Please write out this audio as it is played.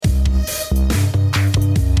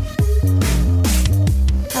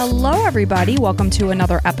Hello, everybody. Welcome to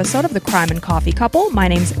another episode of the Crime and Coffee Couple. My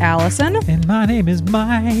name's Allison. And my name is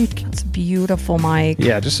Mike. It's beautiful, Mike.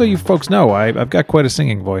 Yeah, just so you folks know, I've got quite a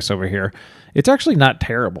singing voice over here. It's actually not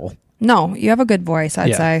terrible. No, you have a good voice,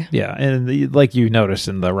 I'd say. Yeah, and like you noticed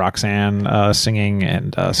in the Roxanne singing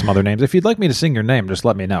and some other names, if you'd like me to sing your name, just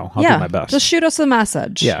let me know. I'll do my best. Just shoot us a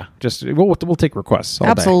message. Yeah, just we'll take requests all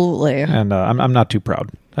Absolutely. day. And I'm not too proud,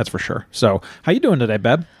 that's for sure. So, how you doing today,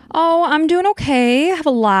 Beb? Oh, I'm doing okay. I have a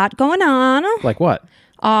lot going on. Like what?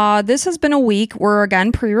 This has been a week. We're,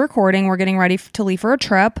 again, pre-recording. We're getting ready to leave for a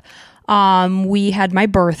trip. We had my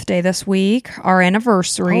birthday this week, our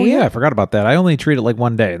anniversary. Oh, yeah, I forgot about that. I only treat it like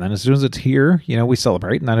one day, and then as soon as it's here, we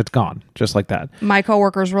celebrate, and then it's gone, just like that. My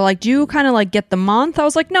coworkers were like, do you kind of like get the month? I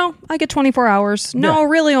was like, no, I get 24 hours. No,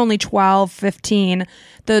 really only 12, 15,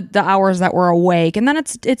 the hours that we're awake, and then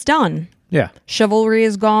it's done. Yeah. Chivalry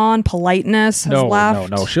is gone. Politeness has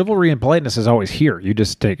left. No. Chivalry and politeness is always here. You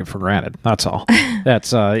just take it for granted. That's all.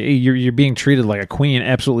 That's you're being treated like a queen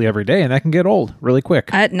absolutely every day, and that can get old really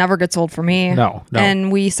quick. It never gets old for me. No. And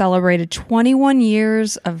we celebrated 21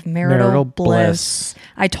 years of marital bliss.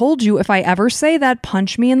 I told you, if I ever say that,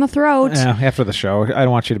 punch me in the throat. After the show, I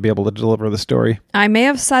don't want you to be able to deliver the story. I may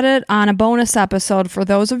have said it on a bonus episode for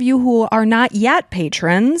those of you who are not yet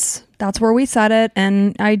patrons. That's where we said it,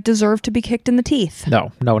 and I deserve to be kicked in the teeth.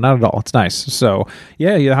 No, not at all. It's nice. So,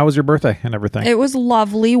 yeah, how was your birthday and everything? It was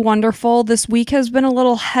lovely, wonderful. This week has been a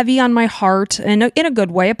little heavy on my heart, in a good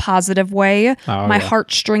way, a positive way. My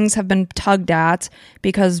heartstrings have been tugged at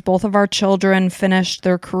because both of our children finished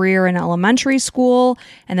their career in elementary school,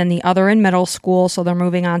 and then the other in middle school, so they're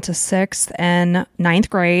moving on to 6th and 9th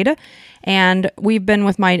grade. And we've been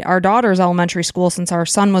with our daughter's elementary school since our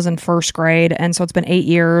son was in 1st grade. And so it's been 8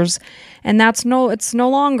 years. And it's no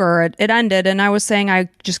longer. It ended. And I was saying, I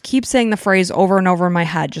just keep saying the phrase over and over in my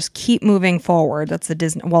head. Just keep moving forward. That's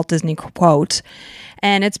the Walt Disney quote.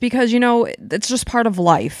 And it's because, it's just part of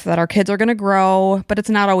life that our kids are going to grow, but it's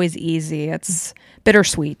not always easy. It's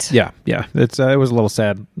bittersweet. Yeah. It was a little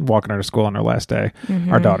sad walking her to school on her last day,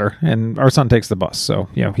 our daughter. And our son takes the bus, so,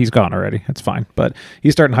 he's gone already. It's fine. But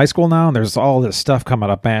he's starting high school now, and there's all this stuff coming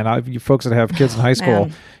up, man. You folks that have kids in high school,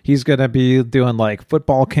 he's going to be doing, like,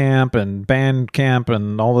 football camp and band camp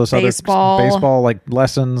and all this other baseball, like,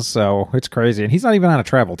 lessons. So it's crazy. And he's not even on a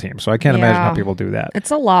travel team, so I can't imagine how people do that. It's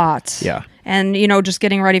a lot. Yeah. And, just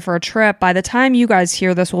getting ready for a trip. By the time you guys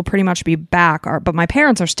hear this, we'll pretty much be back. But my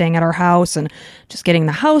parents are staying at our house and just getting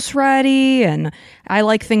the house ready. And I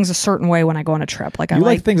like things a certain way when I go on a trip. You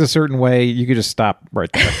like things a certain way, you could just stop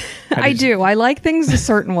right there. I do. I like things a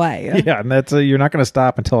certain way. Yeah, and that's you're not going to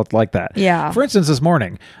stop until it's like that. Yeah. For instance, this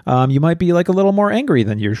morning, you might be like a little more angry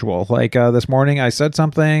than usual. Like this morning, I said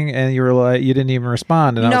something and you were like, you didn't even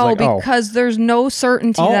respond, and I was like, because there's no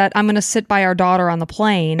certainty that I'm going to sit by our daughter on the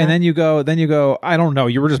plane. And then you go, I don't know,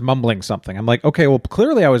 you were just mumbling something. I'm like, okay, well,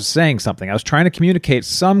 clearly I was saying something. I was trying to communicate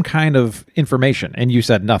some kind of information, and you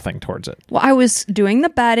said nothing towards it. Well, I was doing the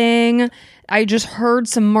bedding. I just heard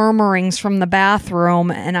some murmurings from the bathroom,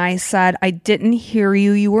 and I said, I didn't hear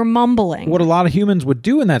you. You were mumbling. What a lot of humans would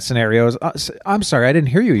do in that scenario is, I'm sorry, I didn't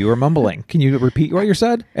hear you. You were mumbling. Can you repeat what you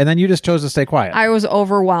said? And then you just chose to stay quiet. I was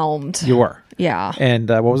overwhelmed. You were? Yeah. And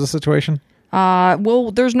what was the situation?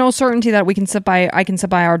 Well, there's no certainty that I can sit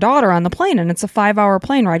by our daughter on the plane, and it's a 5-hour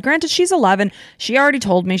plane ride. Granted, she's 11. She already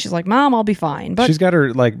told me, she's like, Mom, I'll be fine. But she's got her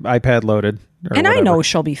iPad loaded. And whatever. I know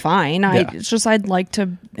she'll be fine. Yeah. It's just I'd like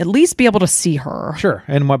to at least be able to see her. Sure.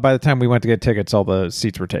 And by the time we went to get tickets, all the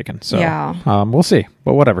seats were taken. So yeah. We'll see.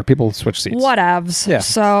 But whatever. People switch seats. Whatevs. Yeah.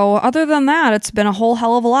 So other than that, it's been a whole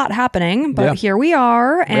hell of a lot happening. But here we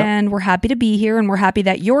are, and we're happy to be here, and we're happy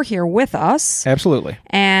that you're here with us. Absolutely.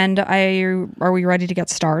 And are we ready to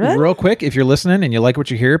get started? Real quick, if you're listening and you like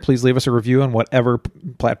what you hear, please leave us a review on whatever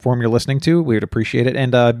platform you're listening to. We would appreciate it.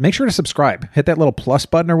 And make sure to subscribe. Hit that little plus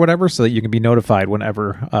button or whatever so that you can be notified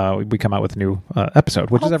whenever we come out with a new episode,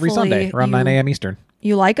 which is every Sunday around 9 a.m. Eastern.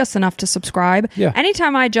 You like us enough to subscribe. Yeah.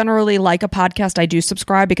 Anytime I generally like a podcast, I do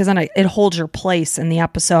subscribe because then it holds your place in the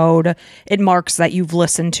episode. It marks that you've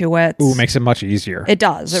listened to it. Ooh, makes it much easier. It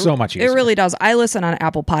does. So much easier. It really does. I listen on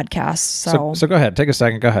Apple Podcasts. So go ahead. Take a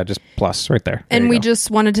second. Go ahead. Just plus right there. And we just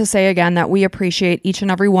wanted to say again that we appreciate each and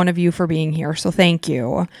every one of you for being here. So thank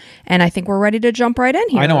you. And I think we're ready to jump right in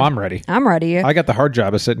here. I know I'm ready. I'm ready. I got the hard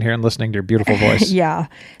job of sitting here and listening to your beautiful voice. Yeah.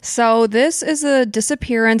 So this is a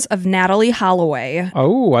disappearance of Natalee Holloway.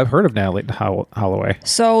 Oh, I've heard of Natalee Holloway.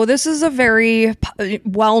 So this is a very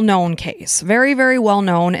well-known case. Very, very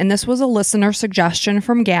well-known. And this was a listener suggestion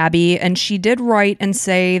from Gabby. And she did write and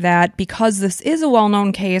say that because this is a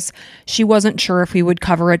well-known case, she wasn't sure if we would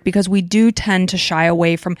cover it because we do tend to shy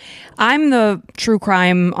away from... I'm the true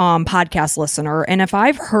crime podcast listener. And if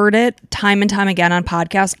I've heard it time and time again on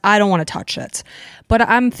podcasts, I don't want to touch it. But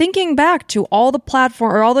I'm thinking back to all the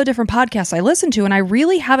platform or all the different podcasts I listen to, and I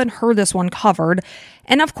really haven't heard this one covered.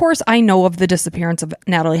 And of course, I know of the disappearance of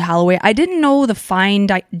Natalee Holloway. I didn't know the fine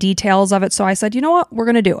details of it, so I said, you know what, we're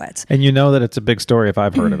going to do it. And you know that it's a big story if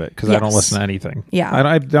I've heard of it, because yes. I don't listen to anything. Yeah.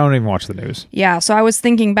 I don't even watch the news. Yeah, so I was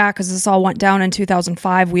thinking back, because this all went down in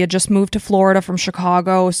 2005. We had just moved to Florida from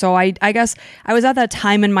Chicago, so I guess I was at that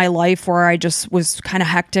time in my life where I just was kind of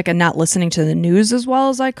hectic and not listening to the news as well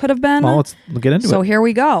as I could have been. Well, let's get into it. So here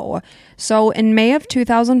we go. So in May of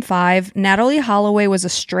 2005, Natalee Holloway was a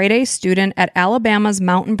straight-A student at Alabama's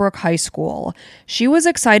Mountain Brook High School. She was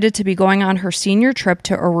excited to be going on her senior trip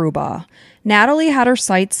to Aruba. Natalee had her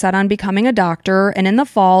sights set on becoming a doctor, and in the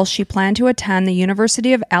fall, she planned to attend the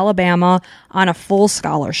University of Alabama on a full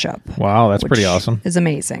scholarship. Wow, that's pretty awesome. Is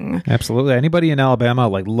amazing. Absolutely. Anybody in Alabama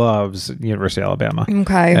loves University of Alabama.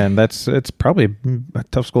 Okay. And it's probably a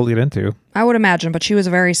tough school to get into. I would imagine, but she was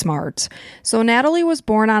very smart. So Natalee was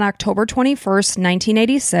born on October 21st,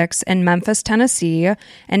 1986 in Memphis, Tennessee,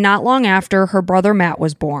 and not long after, her brother Matt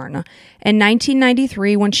was born. In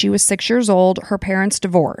 1993, when she was 6 years old, her parents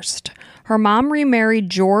divorced. Her mom remarried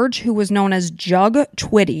George, who was known as Jug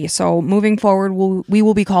Twitty. So moving forward, we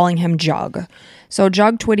will be calling him Jug. So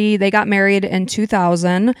Jug Twitty, they got married in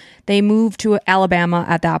 2000. They moved to Alabama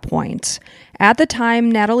at that point. At the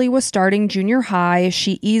time, Natalee was starting junior high.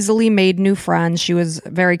 She easily made new friends. She was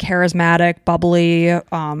very charismatic, bubbly,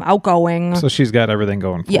 outgoing. So she's got everything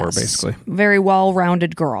going for her, basically. Very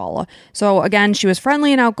well-rounded girl. So again, she was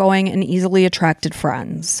friendly and outgoing and easily attracted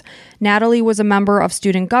friends. Natalee was a member of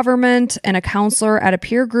student government and a counselor at a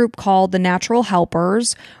peer group called the Natural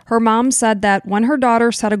Helpers. Her mom said that when her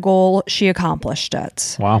daughter set a goal, she accomplished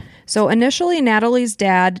it. Wow. So initially, Natalee's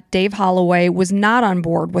dad, Dave Holloway, was not on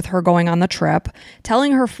board with her going on the trip,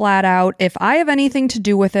 telling her flat out, if I have anything to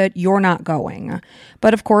do with it, you're not going.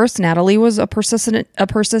 But of course, Natalee was a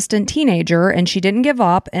persistent teenager, and she didn't give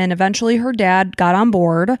up, and eventually her dad got on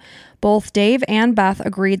board. Both Dave and Beth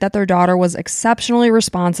agreed that their daughter was exceptionally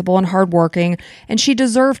responsible and hardworking, and she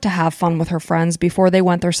deserved to have fun with her friends before they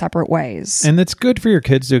went their separate ways. And it's good for your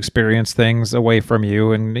kids to experience things away from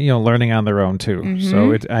you and, learning on their own too. Mm-hmm.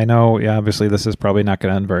 So I know, obviously this is probably not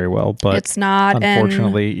going to end very well, but it's not.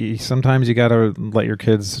 Unfortunately, sometimes you got to let your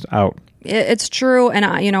kids out. It's true.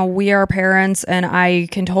 And, we are parents and I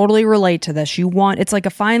can totally relate to this. It's like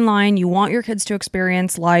a fine line. You want your kids to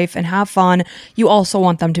experience life and have fun. You also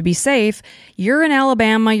want them to be safe. You're in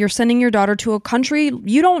Alabama. You're sending your daughter to a country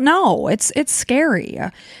you don't know. It's scary.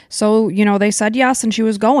 So, they said yes and she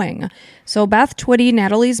was going. So Beth Twitty,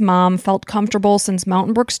 Natalee's mom, felt comfortable since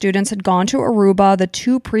Mountain Brook students had gone to Aruba the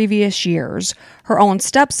 2 previous years. Her own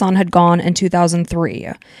stepson had gone in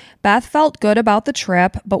 2003. Beth felt good about the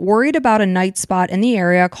trip, but worried about a night spot in the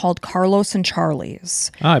area called Carlos and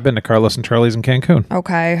Charlie's. I've been to Carlos and Charlie's in Cancun.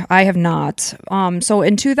 Okay, I have not. So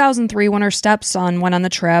in 2003, when her stepson went on the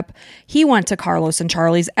trip, he went to Carlos and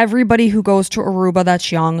Charlie's. Everybody who goes to Aruba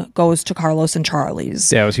that's young goes to Carlos and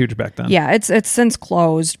Charlie's. Yeah, it was huge back then. Yeah, it's since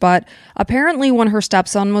closed, but apparently when her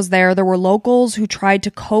stepson was there were locals who tried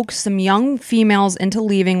to coax some young females into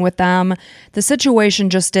leaving with them. The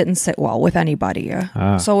situation just didn't sit well with anybody.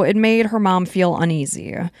 So it made her mom feel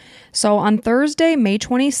uneasy. So on Thursday, May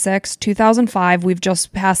 26, 2005, we've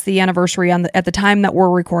just passed the anniversary at the time that we're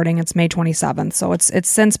recording. It's May 27th. So it's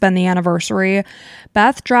since been the anniversary.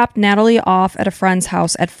 Beth dropped Natalee off at a friend's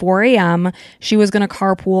house at 4 a.m. She was going to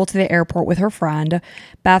carpool to the airport with her friend.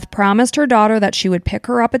 Beth promised her daughter that she would pick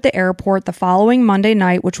her up at the airport the following Monday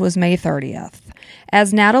night, which was May 30th.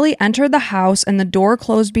 As Natalee entered the house and the door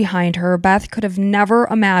closed behind her, Beth could have never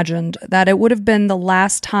imagined that it would have been the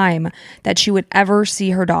last time that she would ever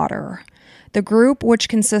see her daughter. The group, which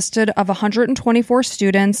consisted of 124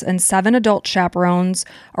 students and 7 adult chaperones,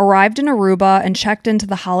 arrived in Aruba and checked into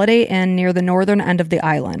the Holiday Inn near the northern end of the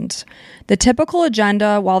island. The typical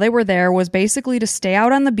agenda while they were there was basically to stay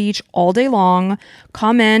out on the beach all day long,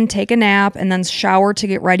 come in, take a nap, and then shower to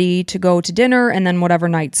get ready to go to dinner and then whatever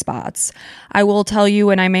night spots. I will tell you,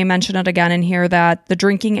 and I may mention it again in here, that the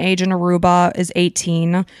drinking age in Aruba is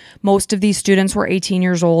 18. Most of these students were 18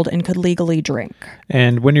 years old and could legally drink.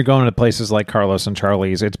 And when you're going to places like like Carlos and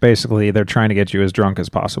Charlie's, it's basically they're trying to get you as drunk as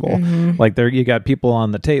possible. Like you got people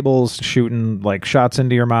on the tables shooting like shots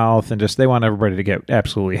into your mouth, and just they want everybody to get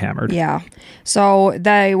absolutely hammered. Yeah. So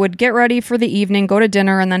they would get ready for the evening, go to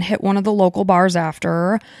dinner, and then hit one of the local bars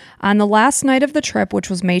after. On the last night of the trip, which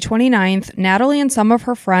was May 29th, Natalee and some of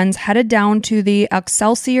her friends headed down to the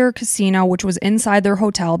Excelsior Casino, which was inside their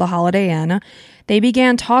hotel, the Holiday Inn. They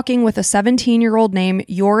began talking with a 17-year-old named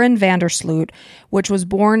Joran Vandersloot,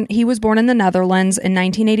 he was born in the Netherlands in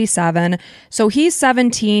 1987. So he's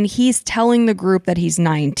 17. He's telling the group that he's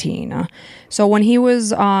 19. So when he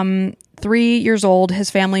was 3 years old,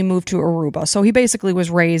 his family moved to Aruba. So he basically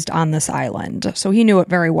was raised on this island. So he knew it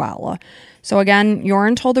very well. So again,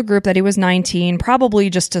 Joran told the group that he was 19, probably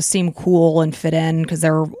just to seem cool and fit in because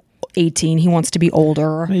they're 18. He wants to be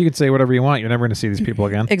older. You can say whatever you want. You're never going to see these people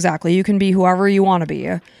again. Exactly. You can be whoever you want to be.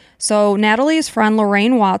 So Natalee's friend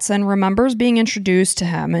Lorraine Watson remembers being introduced to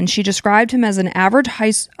him, and she described him as an average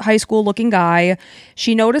high school looking guy.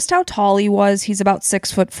 She noticed how tall he was. He's about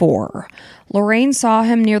 6'4". Lorraine saw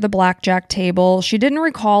him near the blackjack table. She didn't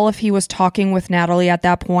recall if he was talking with Natalee at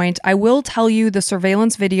that point. I will tell you the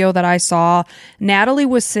surveillance video that I saw, Natalee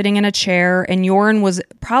was sitting in a chair and Joran was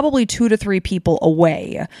probably 2 to 3 people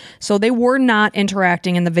away. So they were not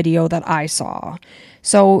interacting in the video that I saw.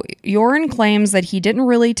 So Joran claims that he didn't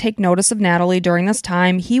really take notice of Natalee during this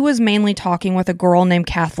time. He was mainly talking with a girl named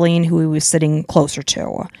Kathleen who he was sitting closer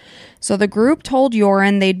to. So the group told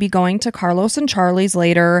Joran they'd be going to Carlos and Charlie's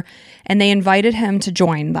later, and they invited him to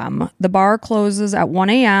join them. The bar closes at 1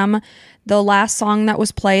 a.m. The last song that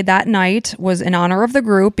was played that night was in honor of the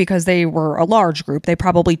group because they were a large group. They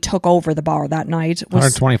probably took over the bar that night.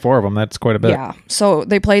 124 of them. That's quite a bit. Yeah. So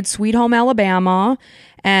they played Sweet Home Alabama,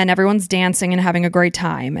 and everyone's dancing and having a great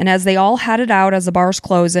time. And as they all headed out as the bar's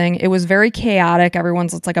closing, it was very chaotic.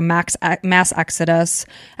 It's like a mass exodus.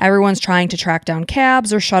 Everyone's trying to track down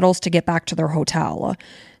cabs or shuttles to get back to their hotel.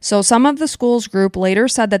 So some of the school's group later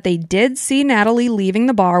said that they did see Natalee leaving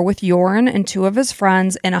the bar with Joran and 2 of his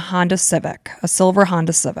friends in a silver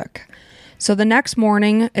Honda Civic. So the next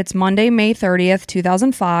morning, it's Monday, May 30th,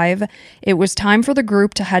 2005. It was time for the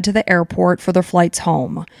group to head to the airport for their flights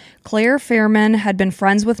home. Claire Fairman had been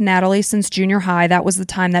friends with Natalee since junior high. That was the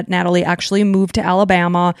time that Natalee actually moved to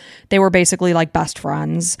Alabama. They were basically like best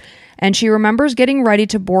friends. And she remembers getting ready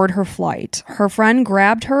to board her flight. Her friend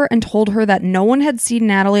grabbed her and told her that no one had seen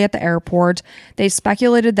Natalee at the airport. They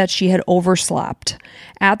speculated that she had overslept.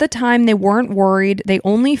 At the time, they weren't worried. They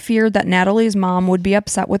only feared that Natalee's mom would be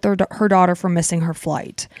upset with her daughter for missing her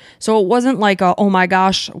flight. So it wasn't like, oh my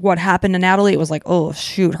gosh, what happened to Natalee? It was like, oh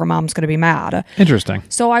shoot, her mom's going to be mad. Interesting.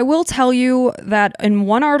 So I will tell you that in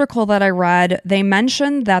one article that I read, they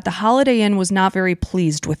mentioned that the Holiday Inn was not very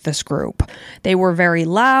pleased with this group. They were very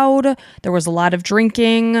loud. There was a lot of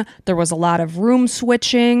drinking. There was a lot of room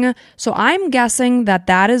switching. So I'm guessing that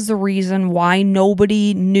that is the reason why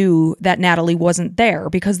nobody knew that Natalee wasn't there,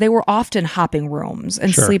 because they were often hopping rooms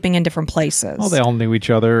and sleeping in different places. Well, they all knew each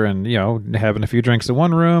other and, having a few drinks in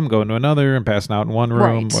one room, going to another and passing out in one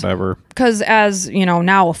room, whatever. Because as,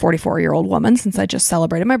 now a 44-year-old woman, since I just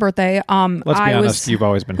celebrated my birthday. Let's be honest, you've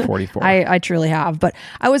always been 44. I truly have. But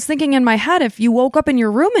I was thinking in my head, if you woke up in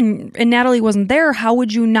your room and Natalee wasn't there, how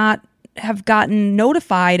would you not have gotten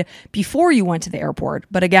notified before you went to the airport?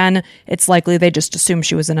 But again, it's likely they just assumed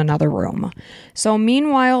she was in another room. So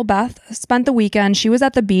meanwhile, Beth spent the weekend. She was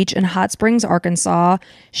at the beach in Hot Springs, Arkansas.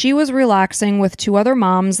 She was relaxing with 2 other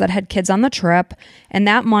moms that had kids on the trip. And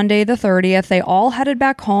that Monday, the 30th, they all headed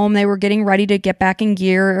back home. They were getting ready to get back in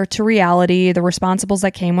gear to reality, the responsibles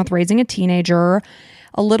that came with raising a teenager.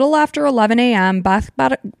 A little after 11 a.m., Beth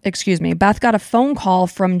got a phone call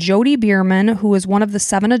from Jody Bierman, who was one of the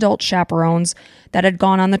 7 adult chaperones that had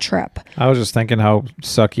gone on the trip. I was just thinking how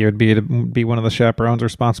sucky it would be to be one of the chaperones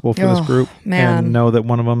responsible for this group and know that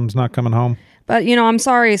one of them's not coming home. But, I'm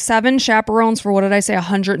sorry, 7 chaperones for, what did I say,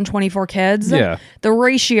 124 kids? Yeah. The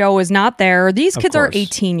ratio is not there. These kids are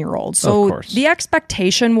 18-year-olds. So the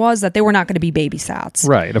expectation was that they were not going to be babysats.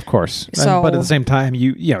 Right, of course. But at the same time,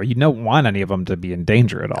 you don't want any of them to be in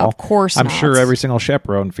danger at all. Of course not. I'm sure every single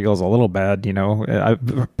chaperone feels a little bad,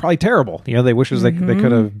 probably terrible. They wish they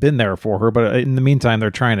could have been there for her. But in the meantime, they're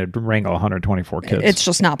trying to wrangle 124 kids. It's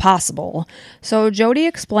just not possible. So Jody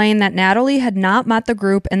explained that Natalee had not met the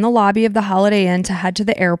group in the lobby of the Holiday Holiday Inn to head to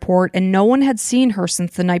the airport, and no one had seen her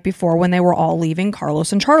since the night before when they were all leaving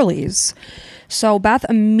Carlos and Charlie's. So Beth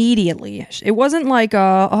immediately, it wasn't like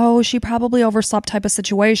she probably overslept type of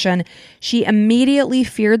situation. She immediately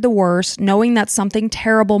feared the worst, knowing that something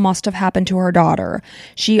terrible must have happened to her daughter.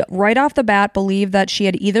 She, right off the bat, believed that she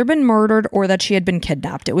had either been murdered or that she had been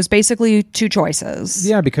kidnapped. It was basically two choices.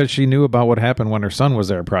 Yeah, because she knew about what happened when her son was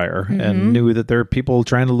there prior and knew that there are people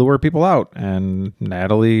trying to lure people out. And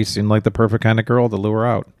Natalee seemed like the perfect kind of girl to lure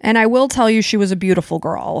out. And I will tell you, she was a beautiful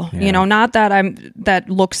girl. Yeah. You know, not that that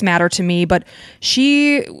looks matter to me, but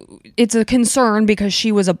it's a concern because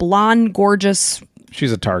she was a blonde, gorgeous.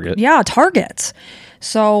 She's a target. Yeah, a target.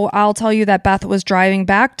 So I'll tell you that Beth was driving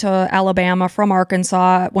back to Alabama from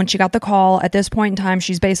Arkansas when she got the call. At this point in time,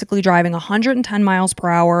 she's basically driving 110 miles per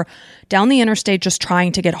hour down the interstate just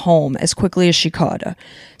trying to get home as quickly as she could.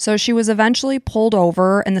 So she was eventually pulled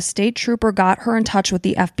over, and the state trooper got her in touch with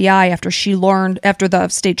the FBI after the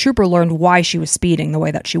state trooper learned why she was speeding the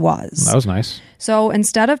way that she was. That was nice. So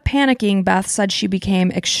instead of panicking, Beth said she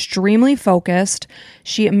became extremely focused.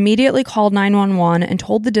 She immediately called 911 and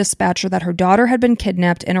told the dispatcher that her daughter had been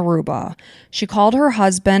kidnapped in Aruba. She called her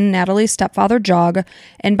husband, Natalee's stepfather, Jug,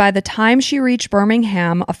 and by the time she reached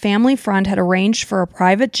Birmingham, a family friend had arranged for a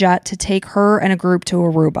private jet to take her and a group to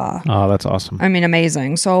Aruba. Oh, that's awesome. I mean,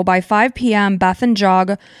 amazing. So by 5 p.m., Beth and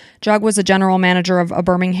Jug was a general manager of a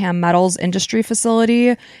Birmingham metals industry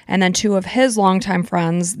facility, and then two of his longtime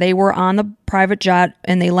friends, they were on the private jet,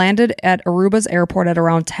 and they landed at Aruba's airport at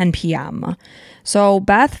around 10 p.m. So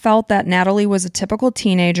Beth felt that Natalee was a typical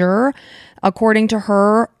teenager. According to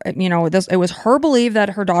her, it was her belief that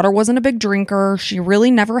her daughter wasn't a big drinker. She really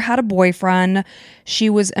never had a boyfriend. She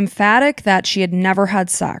was emphatic that she had never had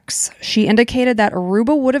sex. She indicated that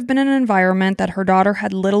Aruba would have been an environment that her daughter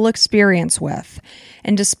had little experience with.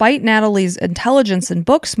 And despite Natalee's intelligence and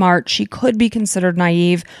book smart, she could be considered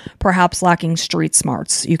naive, perhaps lacking street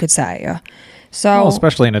smarts, you could say. So, well,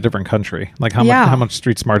 especially in a different country. Like how much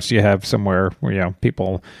street smarts do you have somewhere where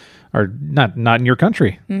people are not in your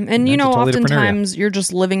country? And totally oftentimes you're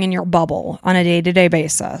just living in your bubble on a day-to-day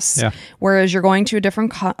basis. Yeah. Whereas you're going to a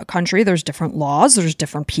different country, there's different laws, there's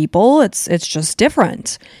different people. It's just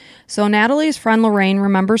different. So Natalee's friend Lorraine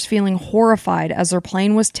remembers feeling horrified as their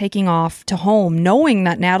plane was taking off to home, knowing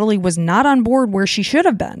that Natalee was not on board where she should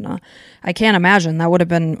have been. I can't imagine. That would have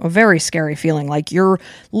been a very scary feeling. Like you're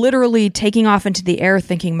literally taking off into the air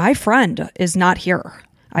thinking, my friend is not here.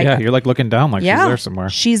 You're like looking down like she's there somewhere.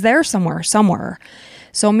 She's there somewhere.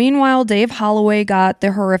 So meanwhile, Dave Holloway got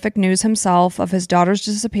the horrific news himself of his daughter's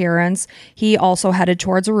disappearance. He also headed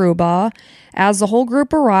towards Aruba. As the whole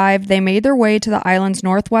group arrived, they made their way to the island's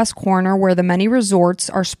northwest corner where the many resorts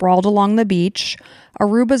are sprawled along the beach.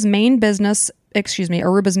 Aruba's main business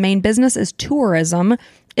is tourism.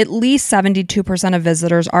 At least 72% of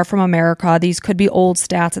visitors are from America. These could be old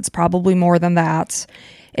stats. It's probably more than that.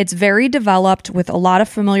 It's very developed with a lot of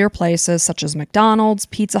familiar places such as McDonald's,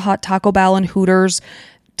 Pizza Hut, Taco Bell, and Hooters.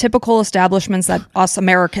 Typical establishments that us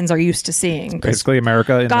Americans are used to seeing. Basically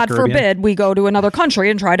America in God the Caribbean. forbid we go to another country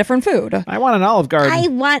and try different food. I want an Olive Garden. I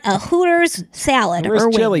want a Hooters salad Where's or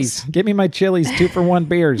wings. Chili's? Give me my Chili's 2-for-1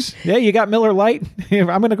 beers. Yeah, you got Miller Lite? I'm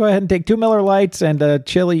going to go ahead and take 2 Miller Lights and a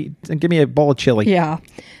chili and give me a bowl of chili. Yeah.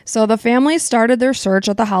 So the family started their search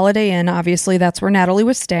at the Holiday Inn. Obviously, that's where Natalee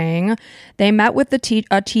was staying. They met with a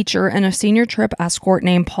teacher and a senior trip escort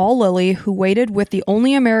named Paul Lilly, who waited with the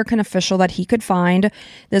only American official that he could find.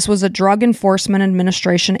 This was a Drug Enforcement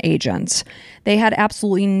Administration agent. They had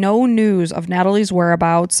absolutely no news of Natalee's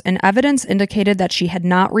whereabouts, and evidence indicated that she had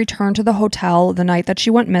not returned to the hotel the night that she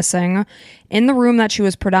went missing. In the room that she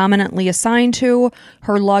was predominantly assigned to,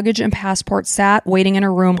 her luggage and passport sat waiting in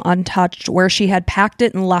her room untouched, where she had packed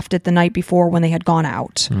it and left it the night before when they had gone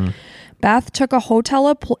out. Beth took a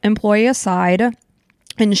hotel employee aside,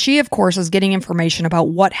 and she, of course, is getting information about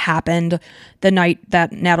what happened the night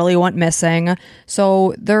that Natalee went missing.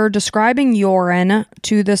 So they're describing urine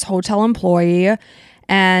to this hotel employee,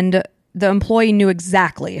 and the employee knew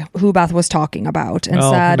exactly who Beth was talking about and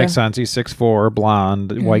said... It makes sense. He's 6'4",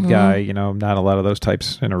 blonde, white guy, not a lot of those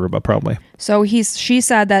types in Aruba, probably. So she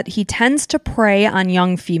said that he tends to prey on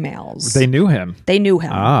young females. They knew him.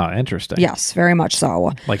 Ah, interesting. Yes, very much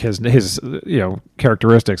so. Like his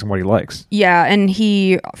characteristics and what he likes. Yeah, and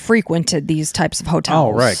he frequented these types of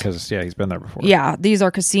hotels. Oh, right, because, he's been there before. Yeah, these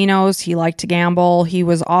are casinos. He liked to gamble. He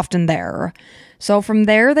was often there. So from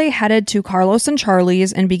there, they headed to Carlos and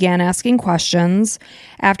Charlie's and began asking questions.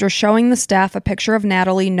 After showing the staff a picture of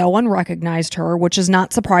Natalee, no one recognized her, which is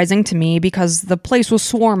not surprising to me because the place was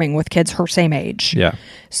swarming with kids her same age. Yeah.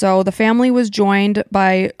 So the family was joined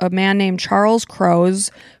by a man named Charles Crows,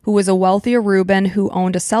 who was a wealthy Aruban who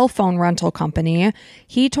owned a cell phone rental company.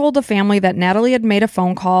 He told the family that Natalee had made a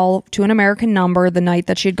phone call to an American number the night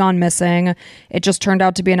that she'd gone missing. It just turned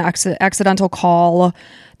out to be an accidental call.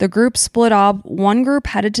 The group split up. One group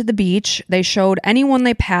headed to the beach. They showed anyone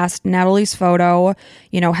they passed Natalee's photo.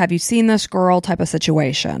 Have you seen this girl type of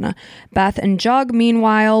situation. Beth and Jug,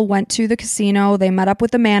 meanwhile, went to the casino. They met up with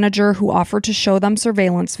the manager who offered to show them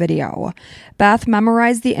surveillance video. Beth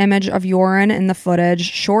memorized the image of Joran in the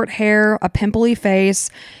footage. Short hair, a pimply face.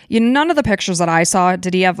 None of the pictures that I saw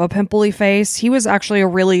did he have a pimply face. He was actually a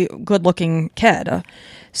really good-looking kid.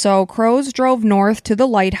 So Crows drove north to the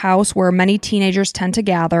lighthouse where many teenagers tend to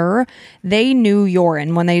gather. They knew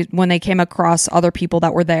Joran when they came across other people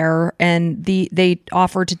that were there, and they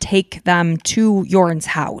offered to take them to Joran's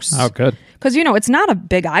house. Oh, good. Because, it's not a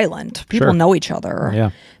big island. People know each other.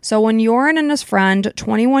 Yeah. So when Joran and his friend,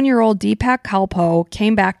 21-year-old Deepak Kalpo,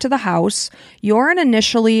 came back to the house, Joran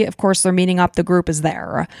initially, of course, they're meeting up. The group is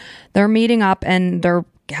there. They're meeting up and they're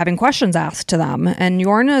having questions asked to them. And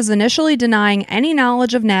Joran is initially denying any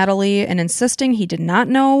knowledge of Natalee and insisting he did not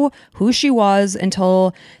know who she was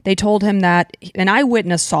until they told him that an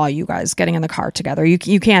eyewitness saw you guys getting in the car together. You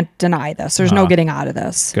can't deny this. There's no getting out of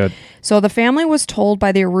this. Good. So the family was told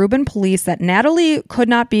by the Aruban police that Natalee could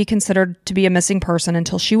not be considered to be a missing person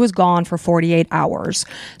until she was gone for 48 hours.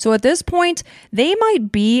 So at this point, they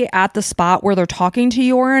might be at the spot where they're talking to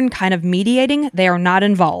Joran, kind of mediating. They are not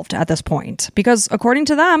involved at this point because according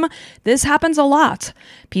to them, this happens a lot.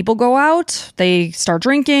 People go out, they start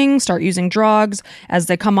drinking, start using drugs. As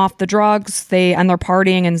they come off the drugs, they end their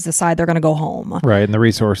partying and decide they're going to go home. Right, and the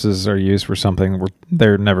resources are used for something where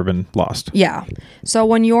they've never been lost. Yeah. So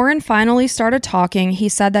when Joran finally started talking, he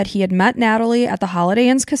said that he had met Natalee at the Holiday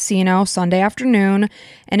Inn's casino Sunday afternoon,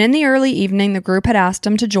 and in the early evening, the group had asked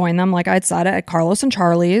him to join them, like I'd said, at Carlos and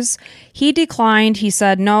Charlie's. He declined. He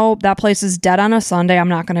said, no, that place is dead on a Sunday. I'm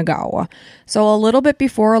not going to go. So a little bit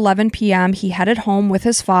before 11 p.m., he headed home with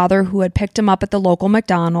his father, who had picked him up at the local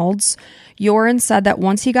McDonald's. Joran said that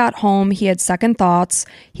once he got home, he had second thoughts.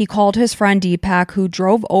 He called his friend Deepak, who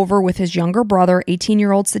drove over with his younger brother,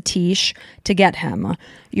 18-year-old Satish, to get him.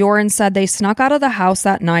 Joran said they snuck out of the house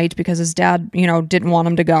that night because his dad, didn't want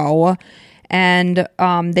him to go. And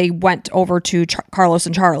they went over to Carlos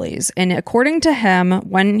and Charlie's. And according to him,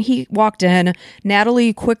 when he walked in,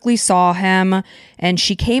 Natalee quickly saw him, and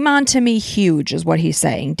she came on to me huge, is what he's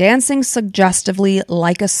saying, dancing suggestively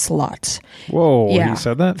like a slut. Whoa, yeah. He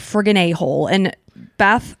said that? Friggin' a-hole. And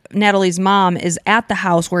Beth, Natalee's mom, is at the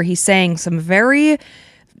house where he's saying some very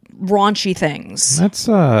raunchy things.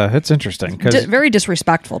 That's interesting. Very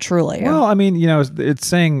disrespectful, truly. Well, I mean, it's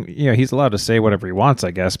saying, he's allowed to say whatever he wants,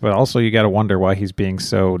 I guess, but also you got to wonder why he's being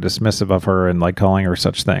so dismissive of her and like calling her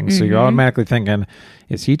such things. So you're automatically thinking,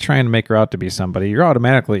 is he trying to make her out to be somebody? You're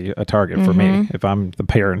automatically a target for me if I'm the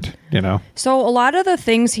parent, So a lot of the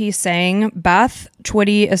things he's saying, Beth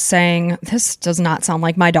Twitty is saying, this does not sound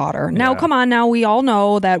like my daughter. Now, come on, now we all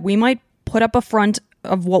know that we might put up a front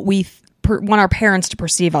of what we want our parents to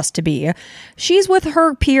perceive us to be. She's with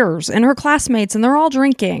her peers and her classmates and they're all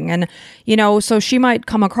drinking. And, so she might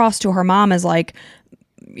come across to her mom as like,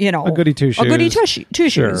 a goody two shoes. A goody two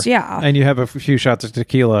shoes, yeah. And you have a few shots of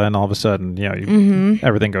tequila and all of a sudden,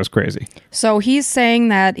 everything goes crazy. So he's saying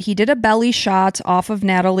that he did a belly shot off of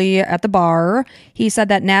Natalee at the bar. He said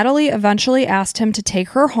that Natalee eventually asked him to take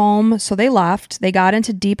her home, so they left. They got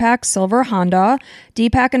into Deepak's silver Honda.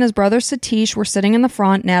 Deepak and his brother Satish were sitting in the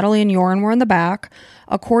front. Natalee and Joran were in the back.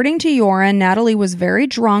 According to Joran, Natalee was very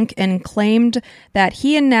drunk and claimed that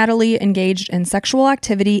he and Natalee engaged in sexual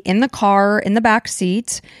activity in the car in the back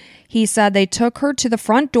seat. He said they took her to the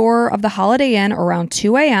front door of the Holiday Inn around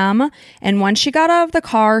 2 a.m. and when she got out of the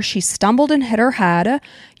car, she stumbled and hit her head.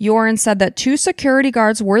 Joran said that 2 security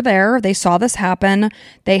guards were there. They saw this happen.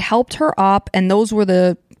 They helped her up, and those were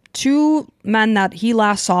the 2 men that he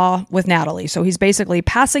last saw with Natalee. So he's basically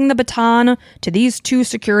passing the baton to these 2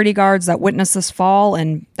 security guards that witnessed this fall,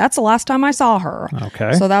 and that's the last time I saw her.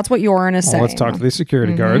 Okay. So that's what Joran is saying. Let's talk to these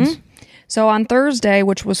security guards. So on Thursday,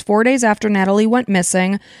 which was 4 days after Natalee went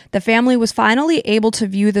missing, the family was finally able to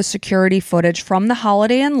view the security footage from the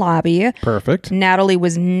Holiday Inn lobby. Perfect. Natalee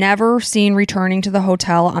was never seen returning to the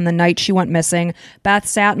hotel on the night she went missing. Beth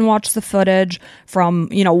sat and watched the footage from,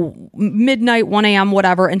 midnight, 1 a.m.,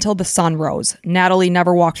 whatever, until the sun rose. Natalee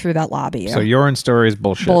never walked through that lobby. So Joran's story is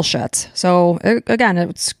bullshit. Bullshit. So again,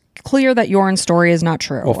 it's clear that Yoren's story is not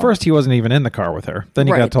true. Well, first he wasn't even in the car with her. Then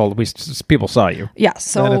he got told, people saw you. Yes.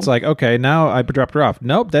 So then it's like, okay, now I dropped her off.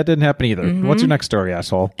 Nope, that didn't happen either. What's your next story,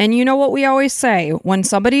 asshole? And you know what we always say? When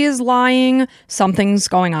somebody is lying, something's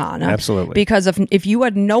going on. Absolutely. Because if you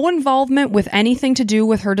had no involvement with anything to do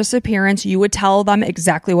with her disappearance, you would tell them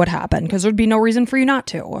exactly what happened, because there'd be no reason for you not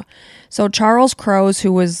to. So Charles Crows,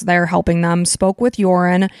 who was there helping them, spoke with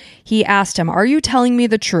Yoren. He asked him, "Are you telling me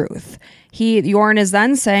the truth?" Yoren is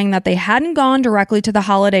then saying that they hadn't gone directly to the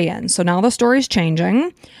Holiday Inn. So now the story's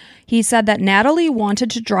changing. He said that Natalee wanted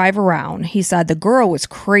to drive around. He said the girl was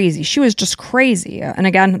crazy. She was just crazy. And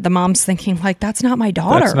again, the mom's thinking, like, that's not my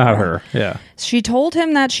daughter. That's not her. Yeah. She told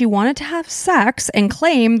him that she wanted to have sex and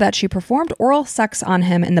claimed that she performed oral sex on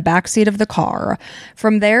him in the backseat of the car.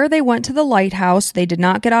 From there, they went to the lighthouse. They did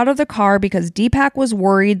not get out of the car because Deepak was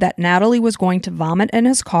worried that Natalee was going to vomit in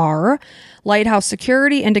his car. Lighthouse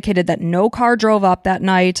security indicated that no car drove up that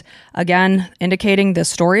night, again indicating this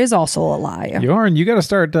story is also a lie. Yoren, you got to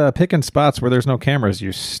start picking spots where there's no cameras,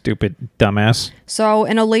 you stupid dumbass. So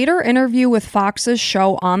in a later interview with Fox's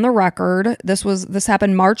show On the Record, this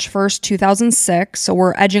happened March 1st, 2006, so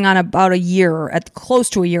we're edging on about a year, close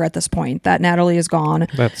to a year at this point, that Natalee is gone.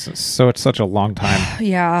 It's such a long time.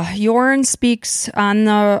 Yeah. Yoren speaks on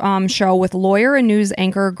the show with lawyer and news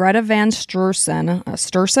anchor Greta Van Susteren,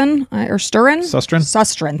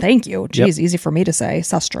 thank you. Geez, Easy for me to say,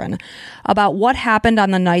 Susteren, about what happened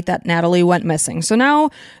on the night that Natalee went missing. So now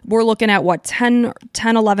we're looking at 10,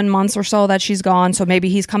 11 months or so that she's gone. So maybe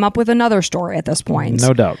he's come up with another story at this point.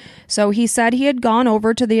 No doubt. So he said he had gone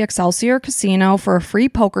over to the Excelsior Casino for a free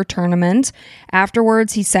poker tournament.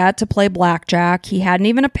 Afterwards, he sat to play blackjack. He hadn't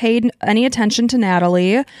even paid any attention to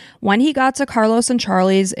Natalee. When he got to Carlos and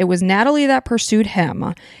Charlie's, it was Natalee that pursued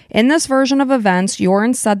him. In this version of events,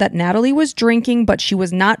 Yoren said that Natalee was drinking, but she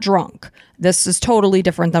was not drunk. This is totally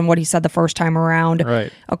different than what he said the first time around.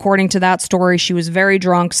 Right. According to that story, she was very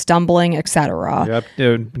drunk, stumbling, etc.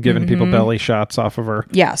 Yep, giving people belly shots off of her.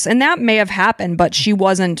 Yes, and that may have happened, but she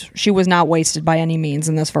was not wasted by any means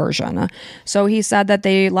in this version. So he said that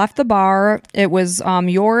they left the bar. It was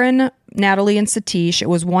Yoren, Natalee, and Satish. It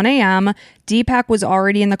was 1 a.m. Deepak was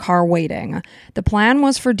already in the car waiting. The plan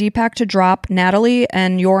was for Deepak to drop Natalee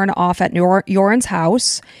and Yoren off at Yoren's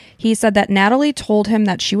house. He said that Natalee told him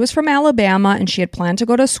that she was from Alabama and she had planned to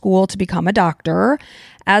go to school to become a doctor.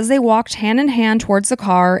 As they walked hand in hand towards the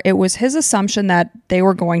car, it was his assumption that they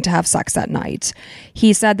were going to have sex that night.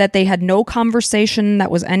 He said that they had no conversation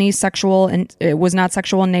that was any sexual, and it was not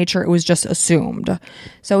sexual in nature. It was just assumed.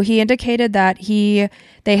 So he indicated that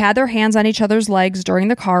they had their hands on each other's legs during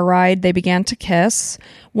the car ride. They began to kiss.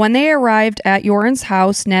 When they arrived at Yoren's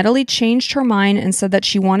house, Natalee changed her mind and said that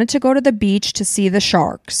she wanted to go to the beach to see the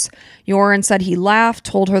sharks. Yoren said he laughed,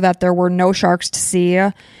 told her that there were no sharks to see.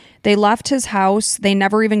 They left his house. They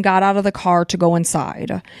never even got out of the car to go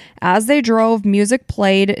inside. As they drove, music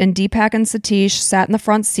played and Deepak and Satish sat in the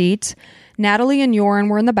front seat. Natalee and Yoren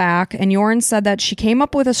were in the back, and Yoren said that she came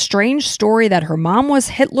up with a strange story that her mom was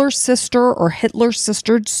Hitler's sister or Hitler's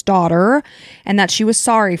sister's daughter, and that she was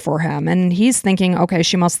sorry for him. And he's thinking, okay,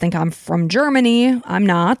 she must think I'm from Germany. I'm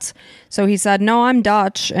not. So he said, no, I'm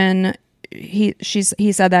Dutch. And he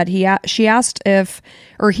said that he asked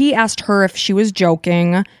her if she was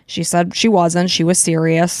joking. She said she wasn't. She was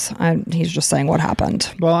serious. And he's just saying what happened.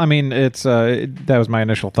 Well, I mean, it's that was my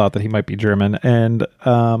initial thought, that he might be German. And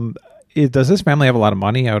does this family have a lot of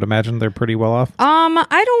money? I would imagine they're pretty well off.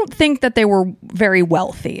 I don't think that they were very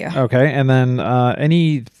wealthy. Okay, and then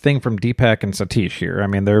anything from Deepak and Satish here? I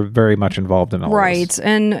mean, they're very much involved in all this. Right,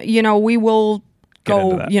 and we will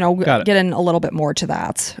get in a little bit more to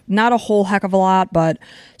that. Not a whole heck of a lot, but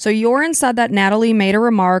so Yoren said that Natalee made a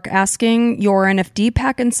remark asking Yoren if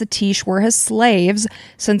Deepak and Satish were his slaves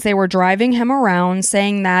since they were driving him around,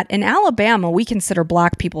 saying that in Alabama we consider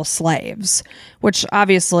black people slaves, which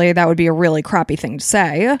obviously that would be a really crappy thing to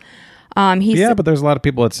say. But there's a lot of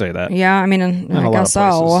people that say that. Yeah, I mean, I guess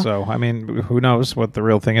so. So, I mean, who knows what the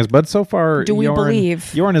real thing is? But so far, do we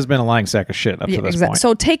believe Yoren has been a lying sack of shit up to this point.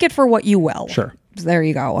 So take it for what you will. Sure. There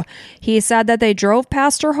you go. He said that they drove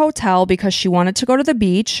past her hotel because she wanted to go to the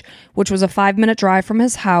beach, which was a 5-minute drive from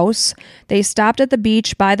his house. They stopped at the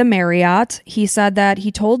beach by the Marriott. He said that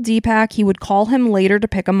he told Deepak he would call him later to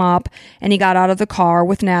pick him up, and he got out of the car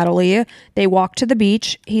with Natalee. They walked to the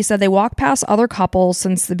beach. He said they walked past other couples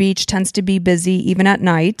since the beach tends to be busy even at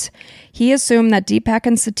night. He assumed that Deepak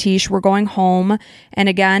and Satish were going home, and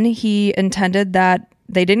again, he intended that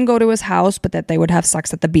they didn't go to his house, but that they would have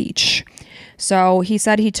sex at the beach. So he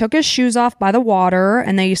said he took his shoes off by the water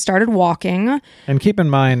and they started walking. And keep in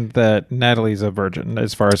mind that Natalee's a virgin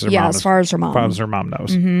as far as her mom. As far as her mom. As far as her mom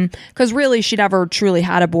knows. Because really, she never truly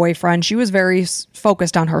had a boyfriend. She was very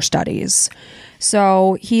focused on her studies.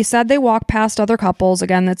 So he said they walked past other couples.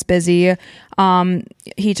 Again, that's busy. Again,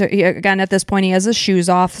 at this point, he has his shoes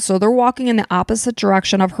off. So they're walking in the opposite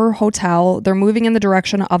direction of her hotel. They're moving in the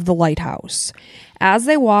direction of the lighthouse. As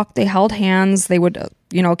they walked, they held hands. They would,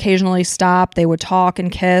 occasionally stop. They would talk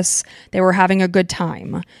and kiss. They were having a good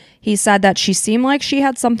time. He said that she seemed like she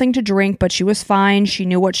had something to drink, but she was fine. She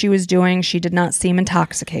knew what she was doing. She did not seem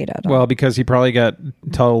intoxicated. Well, because he probably got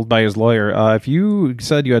told by his lawyer, if you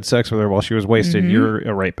said you had sex with her while she was wasted, you're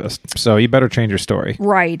a rapist. So you better change your story.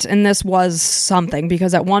 Right. And this was something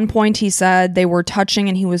because at one point he said they were touching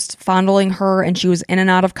and he was fondling her and she was in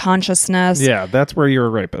and out of consciousness. Yeah, that's where you're a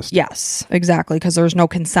rapist. Yes, exactly. Because there's no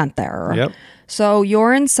consent there. Yep. So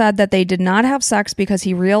Joran said that they did not have sex because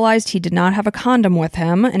he realized he did not have a condom with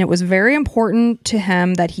him, and it was very important to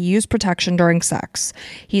him that he use protection during sex.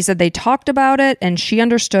 He said they talked about it, and she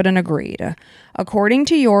understood and agreed. According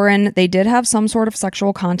to Joran, they did have some sort of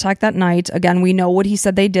sexual contact that night. Again, we know what he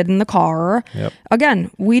said they did in the car. Yep. Again,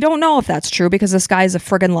 we don't know if that's true because this guy's a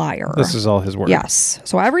friggin' liar. This is all his word. Yes.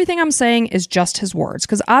 So everything I'm saying is just his words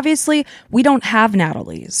because obviously we don't have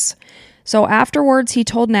Natalee's. So afterwards, he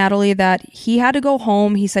told Natalee that he had to go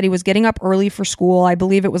home. He said he was getting up early for school. I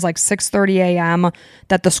believe it was like 6:30 a.m.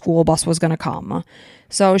 that the school bus was going to come.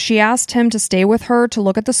 So she asked him to stay with her to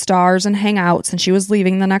look at the stars and hang out since she was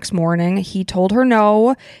leaving the next morning. He told her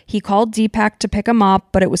no. He called Deepak to pick him up,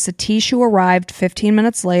 but it was Satish who arrived 15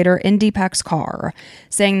 minutes later in Deepak's car,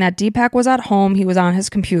 saying that Deepak was at home. He was on his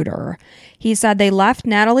computer. He said they left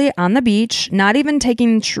Natalee on the beach, not even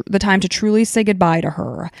taking the time to truly say goodbye to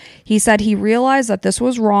her. He said he realized that this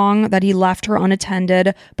was wrong, that he left her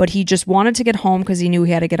unattended, but he just wanted to get home because he knew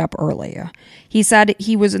he had to get up early. He said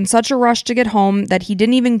he was in such a rush to get home that he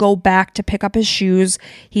didn't even go back to pick up his shoes.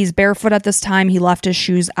 He's barefoot at this time. He left his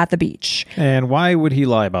shoes at the beach. And why would he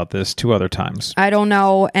lie about this 2 other times? I don't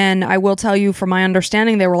know. And I will tell you, from my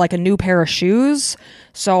understanding, they were like a new pair of shoes.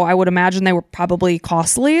 So I would imagine they were probably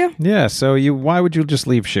costly. Yeah. So why would you just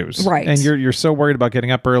leave shoes? Right. And you're so worried about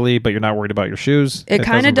getting up early, but you're not worried about your shoes. It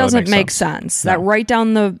kind of doesn't make sense. No. That right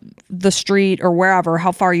down the street or wherever,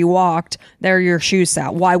 how far you walked, there your shoes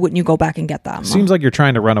sat. Why wouldn't you go back and get them? Seems like you're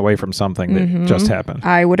trying to run away from something that just happened.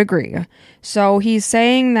 I would agree. So he's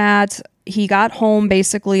saying that he got home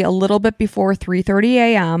basically a little bit before 3:30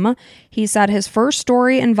 a.m. He said his first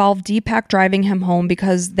story involved Deepak driving him home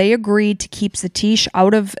because they agreed to keep Satish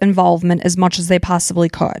out of involvement as much as they possibly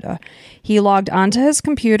could. He logged onto his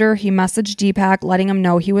computer. He messaged Deepak, letting him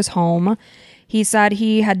know he was home. He said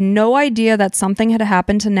he had no idea that something had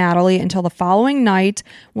happened to Natalee until the following night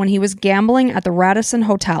when he was gambling at the Radisson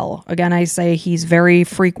Hotel. Again, I say he's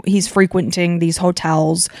he's frequenting these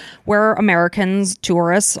hotels where Americans,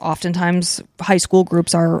 tourists, oftentimes high school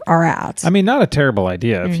groups are at. I mean, not a terrible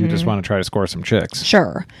idea if you just want to try to score some chicks.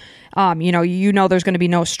 Sure. There's going to be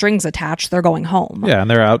no strings attached. They're going home. Yeah, and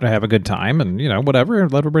they're out to have a good time and, whatever.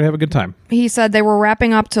 Let everybody have a good time. He said they were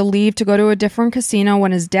wrapping up to leave to go to a different casino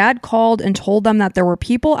when his dad called and told them that there were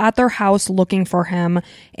people at their house looking for him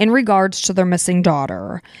in regards to their missing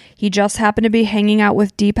daughter. He just happened to be hanging out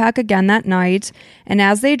with Deepak again that night, and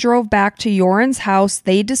as they drove back to Joran's house,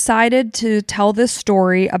 they decided to tell this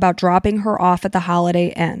story about dropping her off at the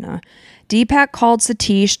Holiday Inn. Deepak called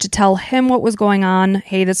Satish to tell him what was going on.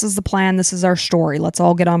 Hey, this is the plan. This is our story. Let's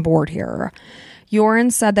all get on board here.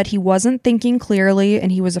 Joran said that he wasn't thinking clearly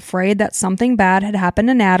and he was afraid that something bad had happened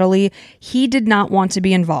to Natalee. He did not want to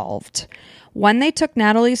be involved. When they took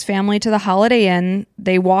Natalee's family to the Holiday Inn,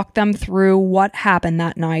 they walked them through what happened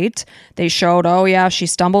that night. They showed, she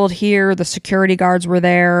stumbled here. The security guards were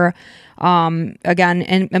there. Again,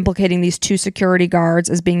 implicating these 2 security guards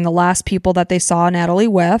as being the last people that they saw Natalee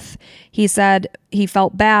with. He said he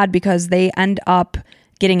felt bad because they end up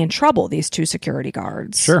getting in trouble, these 2 security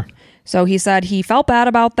guards. Sure. So he said he felt bad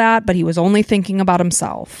about that, but he was only thinking about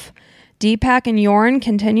himself. Deepak and Joran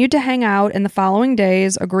continued to hang out in the following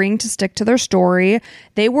days, agreeing to stick to their story.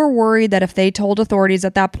 They were worried that if they told authorities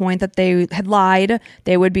at that point that they had lied,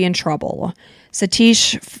 they would be in trouble.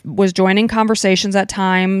 Satish was joining conversations at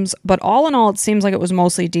times, but all in all, it seems like it was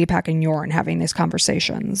mostly Deepak and Joran having these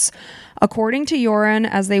conversations. According to Joran,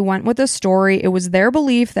 as they went with the story, it was their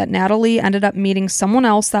belief that Natalee ended up meeting someone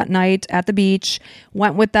else that night at the beach,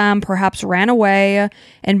 went with them, perhaps ran away,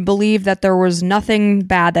 and believed that there was nothing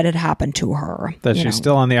bad that had happened to her. That she's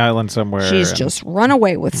still on the island somewhere. She's just run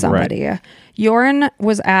away with somebody. Right. Joran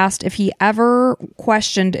was asked if he ever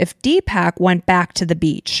questioned if Deepak went back to the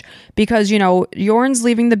beach because, Joran's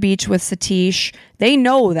leaving the beach with Satish. They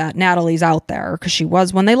know that Natalee's out there because she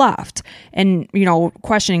was when they left. And,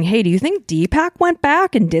 questioning, hey, do you think Deepak went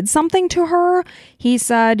back and did something to her? He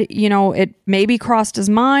said, it maybe crossed his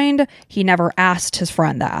mind. He never asked his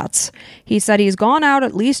friend that. He said he's gone out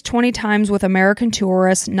at least 20 times with American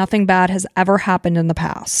tourists. Nothing bad has ever happened in the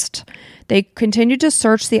past. They continued to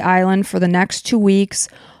search the island for the next 2 weeks.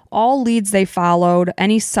 All leads they followed,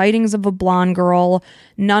 any sightings of a blonde girl,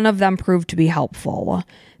 none of them proved to be helpful.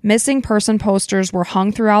 Missing person posters were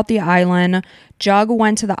hung throughout the island. Jug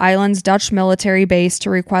went to the island's Dutch military base to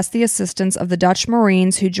request the assistance of the Dutch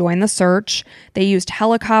Marines who joined the search. They used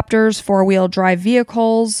helicopters, four-wheel drive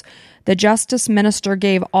vehicles. The justice minister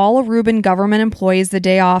gave all Aruban government employees the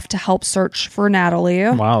day off to help search for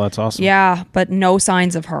Natalee. Wow, that's awesome. Yeah, but no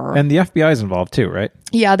signs of her. And the FBI is involved too, right?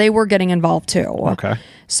 Yeah, they were getting involved too. Okay.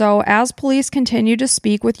 So as police continued to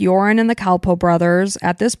speak with Joran and the Kalpo brothers,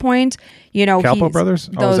 at this point, Kalpo brothers?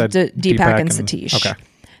 Those Deepak and Satish. Okay.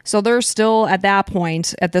 So they're still at that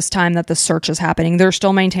point, at this time that the search is happening, they're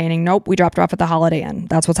still maintaining, nope, we dropped her off at the Holiday Inn.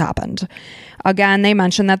 That's what's happened. Again, they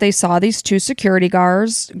mentioned that they saw these two security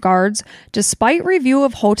guards. Despite review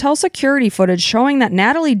of hotel security footage showing that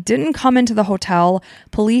Natalee didn't come into the hotel,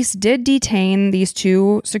 police did detain these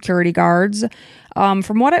two security guards.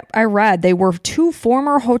 From what I read, they were two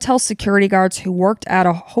former hotel security guards who worked at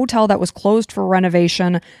a hotel that was closed for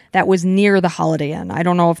renovation that was near the Holiday Inn. I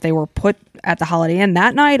don't know if they were put at the Holiday Inn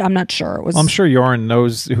that night. I'm not sure. I'm sure Joran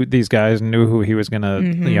knows who these guys, knew who he was going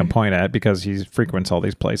to point at because he frequents all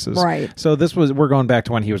these places. Right. So we're going back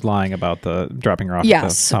to when he was lying about the dropping her off at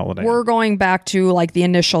the Holiday Inn. We're going back to like the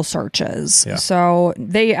initial searches. Yeah. So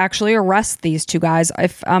they actually arrest these two guys.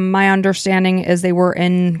 If my understanding is they were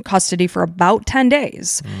in custody for about 10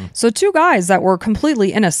 days. So two guys that were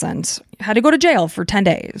completely innocent had to go to jail for 10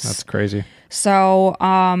 days. That's crazy. So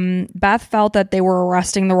Beth felt that they were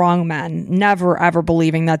arresting the wrong men, never ever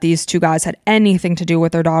believing that these two guys had anything to do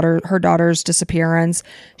with her daughter's disappearance.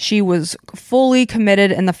 She was fully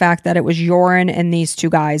committed in the fact that it was Joran and these two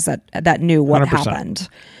guys that knew what 100%. happened.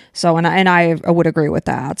 So, and I would agree with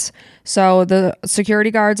that. So the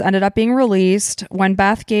security guards ended up being released when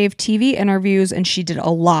Beth gave TV interviews, and she did a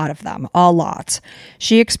lot of them, a lot.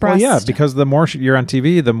 She expressed... Well, yeah, because the more you're on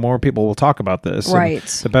TV, the more people will talk about this. Right.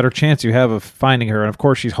 The better chance you have of finding her. And of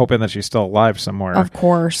course, she's hoping that she's still alive somewhere. Of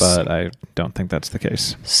course. But I don't think that's the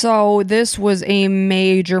case. So this was a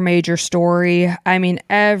major, major story. I mean,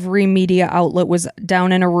 every media outlet was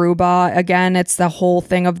down in Aruba. Again, it's the whole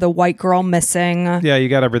thing of the white girl missing. Yeah, you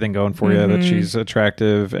got everything going for you, that she's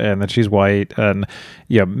attractive and that she's white. And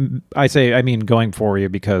I mean going for you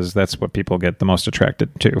because that's what people get the most attracted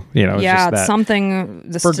to. It's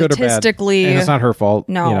something statistically, and it's not her fault.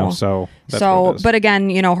 No. So that's what it is. But again,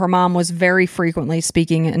 her mom was very frequently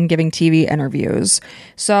speaking and giving TV interviews.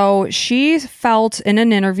 So she felt in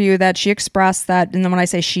an interview that she expressed that, and then when I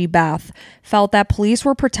say she, Beth, felt that police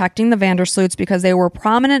were protecting the Vandersloots because they were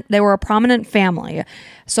a prominent family.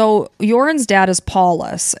 So Joran's dad is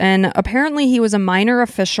Paulus, and apparently he was a minor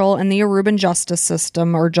official in the Aruban justice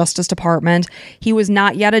system or justice department. He was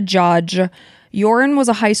not yet a judge. Joran was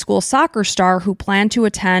a high school soccer star who planned to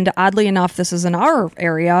attend, oddly enough, this is in our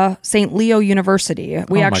area, St. Leo University.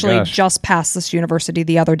 We actually just passed this university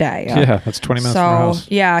the other day. Yeah, that's 20 minutes from our house.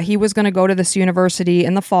 Yeah, he was going to go to this university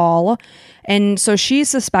in the fall. And so she's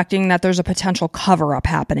suspecting that there's a potential cover-up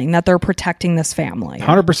happening, that they're protecting this family.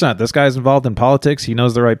 100%. This guy's involved in politics. He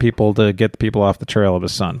knows the right people to get the people off the trail of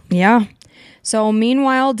his son. Yeah. So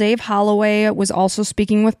meanwhile, Dave Holloway was also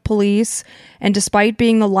speaking with police, and despite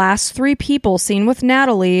being the last three people seen with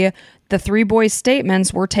Natalee, the three boys'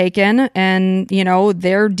 statements were taken, and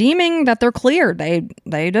they're deeming that they're cleared. They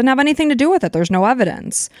didn't have anything to do with it. There's no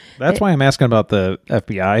evidence. That's why I'm asking about the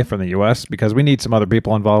FBI from the U.S. because we need some other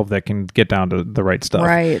people involved that can get down to the right stuff.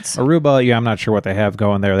 Right. Aruba, I'm not sure what they have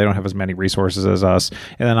going there. They don't have as many resources as us.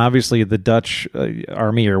 And then obviously the Dutch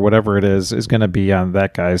army or whatever it is going to be on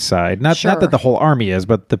that guy's side. Not that the whole army is,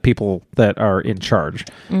 but the people that are in charge.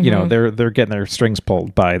 They're getting their strings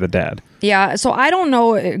pulled by the dad. Yeah, so I don't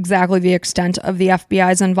know exactly the extent of the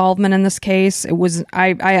FBI's involvement in this case.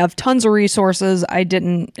 I have tons of resources. I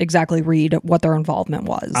didn't exactly read what their involvement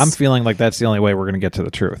was. I'm feeling like that's the only way we're going to get to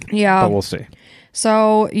the truth. Yeah. But we'll see.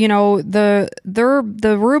 So,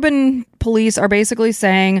 the Reuben police are basically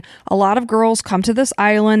saying a lot of girls come to this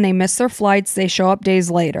island, they miss their flights, they show up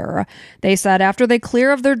days later. They said after they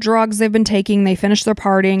clear of their drugs they've been taking, they finish their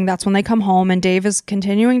partying, that's when they come home. And Dave is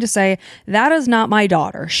continuing to say, that is not my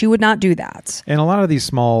daughter. She would not do that. And a lot of these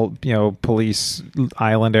small, police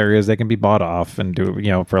island areas, they can be bought off and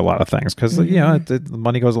do, for a lot of things because, the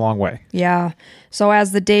money goes a long way. Yeah. So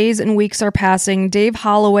as the days and weeks are passing, Dave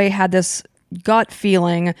Holloway had this gut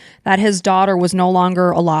feeling that his daughter was no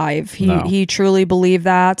longer alive. He truly believed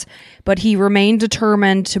that, but he remained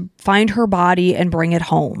determined to find her body and bring it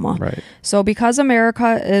home. Right. So because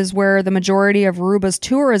America is where the majority of Aruba's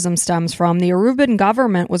tourism stems from, the Aruban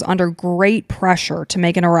government was under great pressure to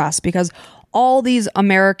make an arrest because all these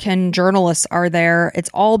American journalists are there. It's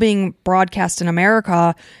all being broadcast in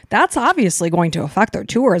America. That's obviously going to affect their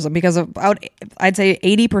tourism because about, I'd say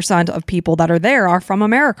 80% of people that are there are from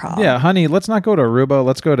America. Yeah, honey, let's not go to Aruba.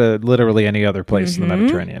 Let's go to literally any other place in the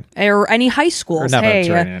Mediterranean. Or any high schools. Or not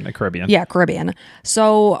Mediterranean, the Caribbean. Yeah, Caribbean.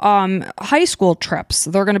 So high school trips,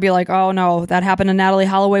 they're going to be like, oh no, that happened to Natalee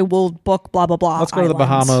Holloway. We'll book blah, blah, blah. Let's go to the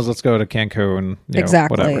Bahamas. Let's go to Cancun.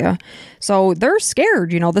 Exactly. Whatever. So they're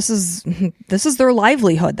scared. This is their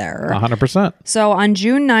livelihood there. 100%. So on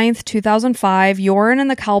June 9th, 2005, Joran and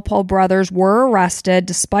the Kalpoe brothers were arrested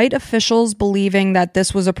despite officials believing that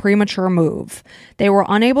this was a premature move. They were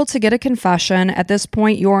unable to get a confession. At this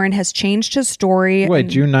point, Joran has changed his story. Wait,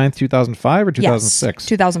 June 9th, 2005 or 2006? Yes,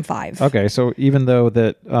 2005. Okay, so even though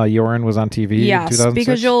that Joran was on TV in 2006?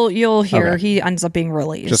 Because you'll hear he ends up being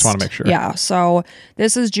released. Just want to make sure. Yeah, so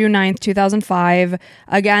this is June 9th, 2005.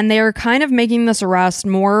 Again, they are kind of making this arrest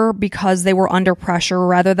more because they were under pressure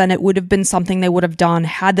rather than it would have been something they would have done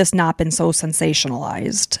had this not been so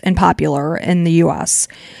sensationalized and popular in the U.S.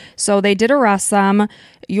 So they did arrest them.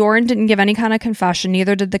 Joran didn't give any kind of confession,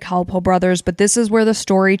 neither did the Kalpoe brothers, but this is where the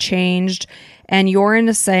story changed. And Joran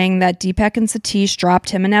is saying that Deepak and Satish dropped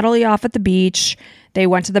him and Natalee off at the beach. They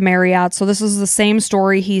went to the Marriott. So this is the same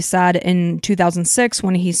story he said in 2006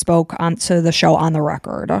 when he spoke on to the show On the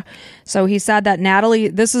Record. So he said that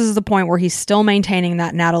Natalee, this is the point where he's still maintaining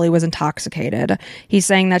that Natalee was intoxicated. He's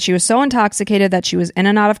saying that she was so intoxicated that she was in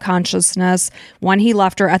and out of consciousness when he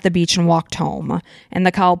left her at the beach and walked home. And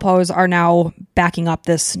the Kalpoes are now backing up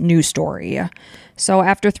this new story. So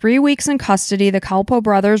after 3 weeks in custody, the Kalpoe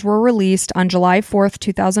brothers were released on July 4th,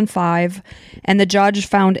 2005, and the judge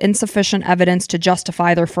found insufficient evidence to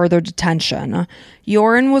justify their further detention.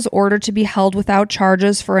 Joran was ordered to be held without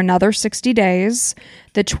charges for another 60 days.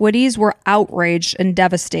 The Twitties were outraged and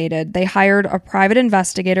devastated. They hired a private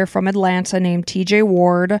investigator from Atlanta named TJ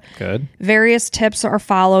Ward. Good. Various tips are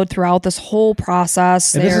followed throughout this whole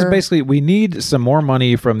process. And this is basically, we need some more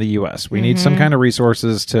money from the U.S. We need some kind of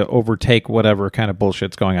resources to overtake whatever kind of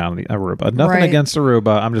bullshit's going on in Aruba. Nothing against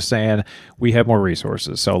Aruba. I'm just saying we have more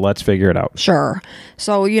resources, so let's figure it out. Sure.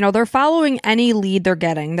 So, they're following any lead they're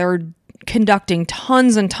getting. They're conducting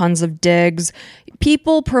tons and tons of digs.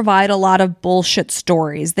 People provide a lot of bullshit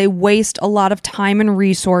stories. They waste a lot of time and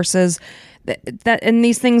resources and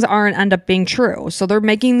these things aren't end up being true. So they're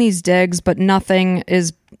making these digs, but nothing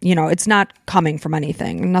is, it's not coming from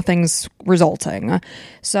anything. Nothing's resulting.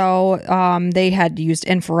 So they had used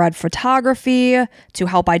infrared photography to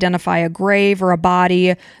help identify a grave or a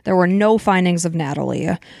body. There were no findings of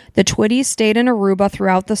Natalee. The Twitties stayed in Aruba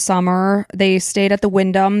throughout the summer. They stayed at the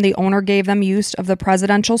Wyndham. The owner gave them use of the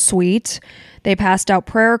presidential suite. They passed out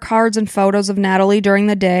prayer cards and photos of Natalee during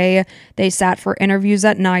the day. They sat for interviews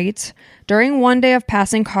at night. During one day of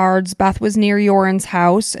passing cards, Beth was near Joran's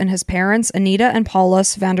house, and his parents, Anita and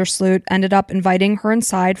Paulus Vandersloot, ended up inviting her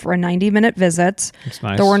inside for a 90-minute visit. That's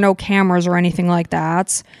nice. There were no cameras or anything like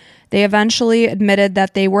that. They eventually admitted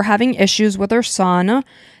that they were having issues with their son.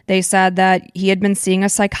 They said that he had been seeing a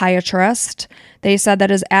psychiatrist. They said that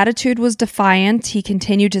his attitude was defiant. He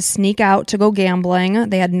continued to sneak out to go gambling.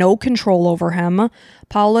 They had no control over him.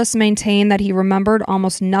 Paulus maintained that he remembered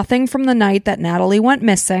almost nothing from the night that Natalee went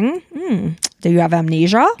missing. Do you have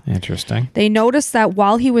amnesia? Interesting. They noticed that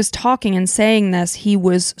while he was talking and saying this, he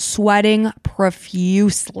was sweating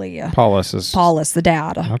profusely. Paulus, the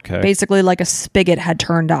dad. Okay. Basically like a spigot had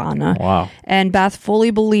turned on. Wow. And Beth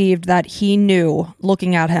fully believed that he knew,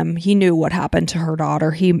 looking at him, he knew what happened to her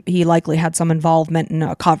daughter. He likely had some involvement in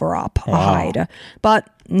a cover-up, a hide. But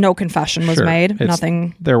no confession was made.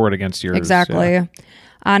 Nothing. Their word against yours. Exactly. Yeah.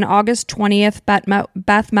 On August 20th,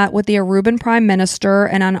 Beth met with the Aruban Prime Minister,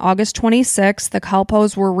 and on August 26th, the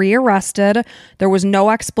Kalpoes were rearrested. There was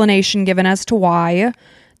no explanation given as to why.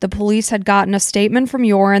 The police had gotten a statement from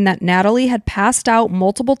Joran that Natalee had passed out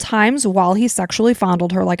multiple times while he sexually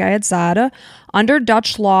fondled her, like I had said. Under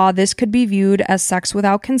Dutch law, this could be viewed as sex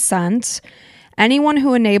without consent. Anyone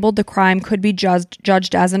who enabled the crime could be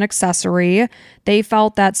judged as an accessory. They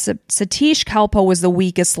felt that Satish Kalpoe was the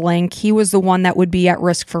weakest link. He was the one that would be at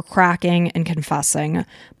risk for cracking and confessing,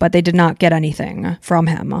 but they did not get anything from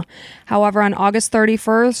him. However, on August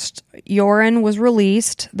 31st, Joran was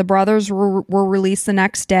released. The brothers were released the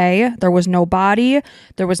next day. There was no body.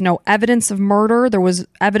 There was no evidence of murder. There was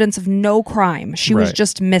evidence of no crime. She was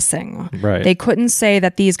just missing. Right. They couldn't say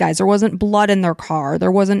that these guys, there wasn't blood in their car.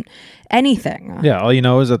 There wasn't anything. Yeah, all you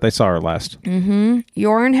know is that they saw her last.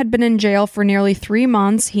 Joran had been in jail for nearly 3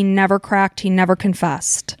 months. He never cracked. He never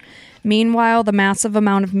confessed. Meanwhile, the massive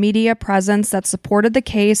amount of media presence that supported the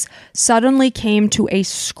case suddenly came to a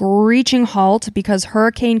screeching halt because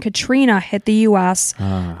Hurricane Katrina hit the U.S.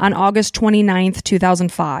 On August 29th,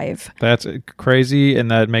 2005. That's crazy, and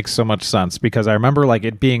that makes so much sense because I remember like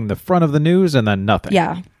it being the front of the news and then nothing.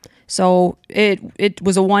 Yeah. So it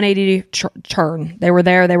was a 180 turn. They were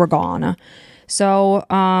there, they were gone. So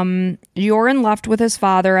Joran left with his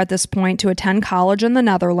father at this point to attend college in the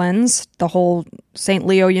Netherlands. The whole St.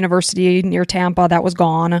 Leo University near Tampa, that was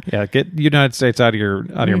gone. Yeah, get United States out of your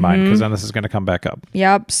mind because then this is going to come back up.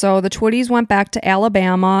 Yep. So the Twitties went back to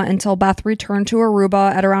Alabama until Beth returned to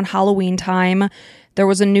Aruba at around Halloween time. There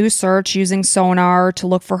was a new search using sonar to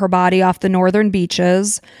look for her body off the northern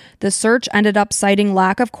beaches. The search ended up citing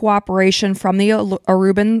lack of cooperation from the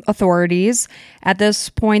Aruban authorities. At this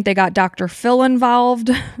point, they got Dr. Phil involved.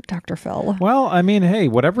 Dr. Phil. Well, I mean, hey,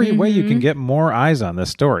 whatever way you can get more eyes on this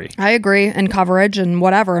story. I agree. And coverage and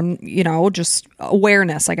whatever. And, just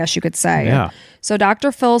awareness, I guess you could say. Yeah. So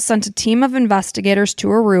Dr. Phil sent a team of investigators to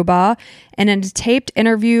Aruba, and in a taped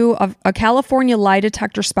interview, of a California lie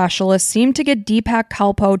detector specialist seemed to get Deepak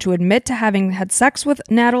Kalpoe to admit to having had sex with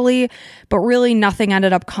Natalee, but really nothing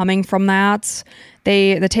ended up coming from that.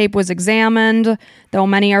 The tape was examined, though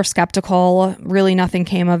many are skeptical. Really nothing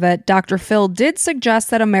came of it. Dr. Phil did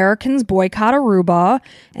suggest that Americans boycott Aruba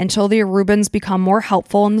until the Arubans become more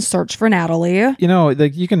helpful in the search for Natalee.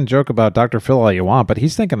 You can joke about Dr. Phil all you want, but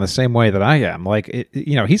he's thinking the same way that I am. Like,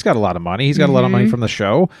 he's got a lot of money. He's got a lot of money from the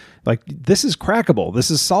show. Like, this is crackable.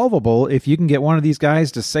 This is solvable if you can get one of these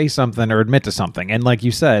guys to say something or admit to something. And like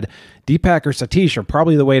you said, Deepak or Satish are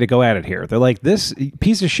probably the way to go at it here. They're like, this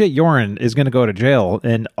piece of shit Joran is going to go to jail,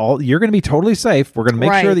 and you're going to be totally safe. We're going to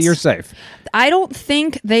make sure that you're safe. I don't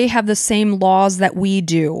think they have the same laws that we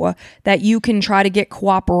do, that you can try to get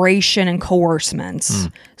cooperation and coercement.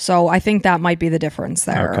 So I think that might be the difference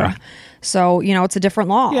there. Okay. So, it's a different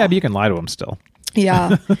law. Yeah, but you can lie to them still.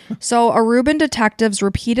 Yeah. So Aruban detectives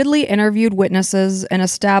repeatedly interviewed witnesses and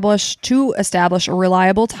established a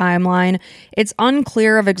reliable timeline. It's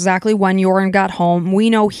unclear of exactly when Joran got home. We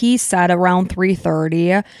know he said around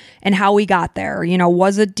 3:30, and how he got there.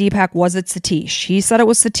 Was it Deepak? Was it Satish? He said it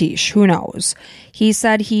was Satish. Who knows? He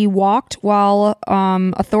said he walked while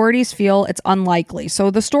authorities feel it's unlikely.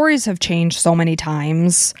 So the stories have changed so many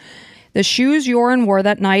times. The shoes Joran wore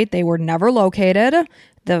that night, they were never located.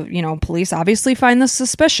 The police obviously find this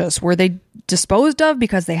suspicious. Were they disposed of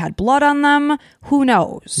because they had blood on them? Who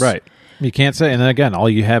knows? Right. You can't say. And then again, all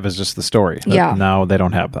you have is just the story. Yeah. Now they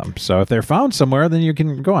don't have them. So if they're found somewhere, then you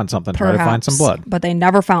can go on something, Perhaps, try to find some blood. But they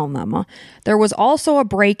never found them. There was also a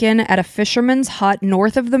break-in at a fisherman's hut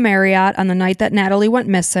north of the Marriott on the night that Natalee went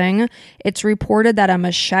missing. It's reported that a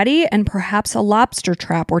machete and perhaps a lobster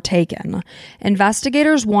trap were taken.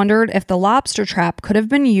 Investigators wondered if the lobster trap could have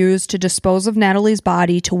been used to dispose of Natalee's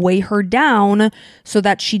body to weigh her down so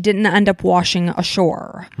that she didn't end up washing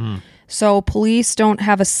ashore. So police don't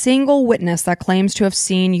have a single witness that claims to have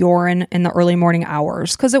seen Joran in the early morning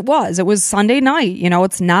hours, because it was Sunday night.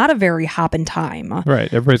 It's not a very hopping time.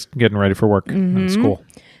 Right. Everybody's getting ready for work and school.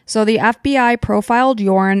 So the FBI profiled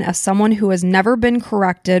Joran as someone who has never been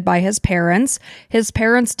corrected by his parents. His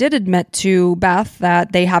parents did admit to Beth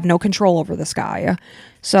that they have no control over this guy.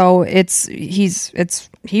 So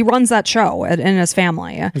he runs that show in his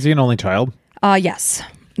family. Is he an only child? Yes.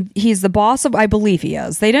 He's the boss of, I believe he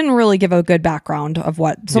is. They didn't really give a good background of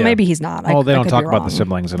what, so maybe he's not. They don't talk about the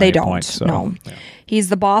siblings at any point. So, no. Yeah. He's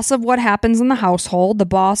the boss of what happens in the household, the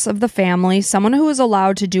boss of the family, someone who is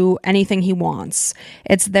allowed to do anything he wants.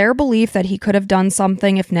 It's their belief that he could have done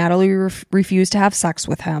something if Natalee refused to have sex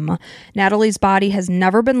with him. Natalee's body has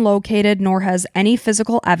never been located, nor has any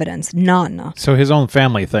physical evidence. None. So his own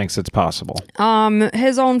family thinks it's possible.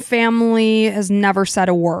 His own family has never said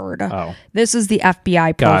a word. Oh. This is the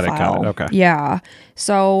FBI profile. Got it. Okay. Yeah.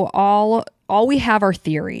 So all all we have are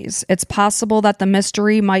theories. It's possible that the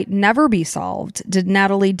mystery might never be solved. Did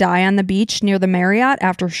Natalee die on the beach near the Marriott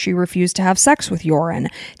after she refused to have sex with Joran?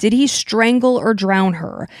 Did he strangle or drown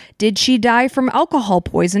her? Did she die from alcohol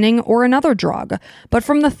poisoning or another drug? But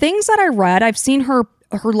from the things that I read, I've seen her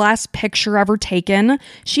last picture ever taken,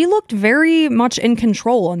 she looked very much in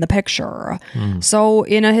control in the picture. So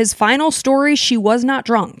in his final story, she was not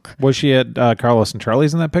drunk. Was she at Carlos and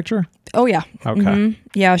Charlie's in that picture? Oh, yeah. Okay.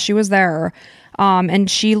 Yeah, she was there.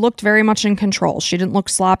 And she looked very much in control. She didn't look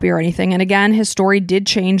sloppy or anything. And again, his story did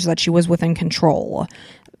change that she was within control.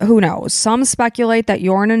 Who knows? Some speculate that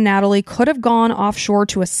Joran and Natalee could have gone offshore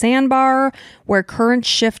to a sandbar where currents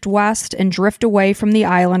shift west and drift away from the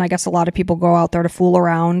island. I guess a lot of people go out there to fool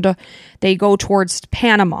around. They go towards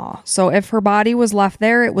Panama. So if her body was left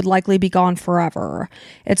there, it would likely be gone forever.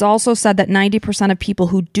 It's also said that 90% of people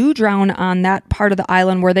who do drown on that part of the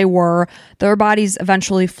island where they were, their bodies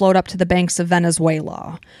eventually float up to the banks of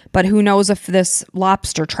Venezuela. But who knows if this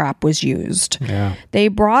lobster trap was used. Yeah. They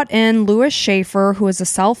brought in Louis Schaefer, who is a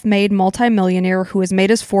self-made multimillionaire who has made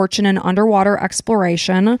his fortune in underwater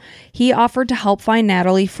exploration. He offered to help find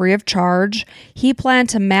Natalee free of charge. He planned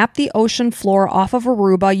to map the ocean floor off of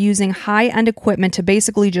Aruba using high-end equipment to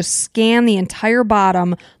basically just scan the entire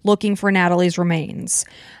bottom looking for Natalee's remains.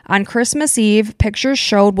 On Christmas Eve, pictures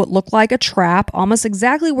showed what looked like a trap, almost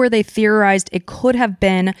exactly where they theorized it could have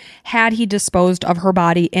been had he disposed of her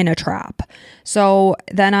body in a trap. So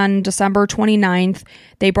then on December 29th,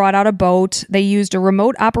 they brought out a boat. They used a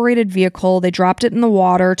remote-operated vehicle. They dropped it in the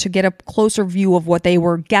water to get a closer view of what they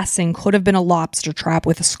were guessing could have been a lobster trap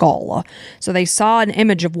with a skull. So they saw an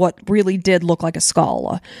image of what really did look like a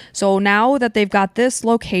skull. So now that they've got this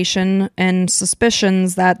location and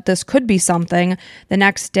suspicions that this could be something, the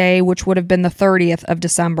next day, which would have been the 30th of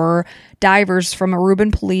December, divers from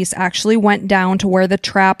Aruban police actually went down to where the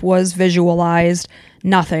trap was visualized.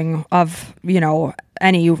 Nothing of,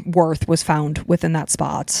 any worth was found within that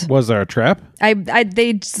spot. Was there a trap?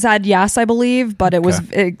 They said yes, I believe, but it was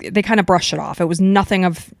they kind of brushed it off. It was nothing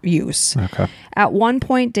of use. Okay. At one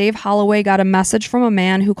point, Dave Holloway got a message from a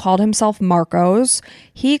man who called himself Marcos.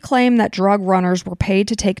 He claimed that drug runners were paid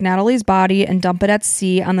to take Natalee's body and dump it at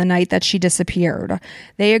sea on the night that she disappeared.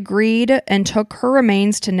 They agreed and took her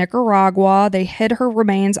remains to Nicaragua. They hid her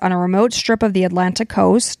remains on a remote strip of the Atlantic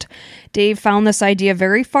coast. Dave found this idea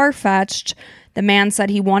very far-fetched. The man said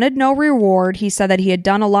he wanted no reward. He said that he had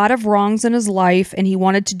done a lot of wrongs in his life and he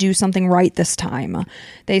wanted to do something right this time.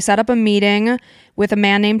 They set up a meeting with a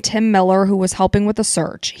man named Tim Miller who was helping with the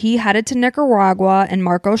search. He headed to Nicaragua and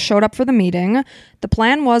Marcos showed up for the meeting. The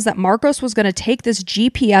plan was that Marcos was going to take this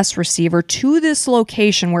GPS receiver to this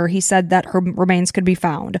location where he said that her remains could be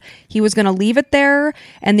found. He was going to leave it there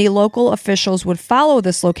and the local officials would follow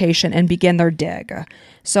this location and begin their dig.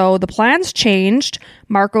 So the plans changed.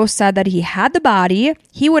 Marcos said that he had the body.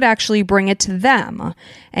 He would actually bring it to them.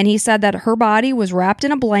 And he said that her body was wrapped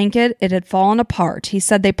in a blanket. It had fallen apart. He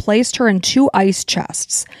said they placed her in 2 ice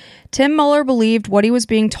chests. Tim Muller believed what he was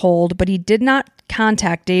being told, but he did not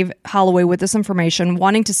contact Dave Holloway with this information,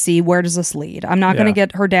 wanting to see where does this lead. I'm not going to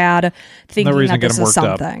get her dad thinking that this is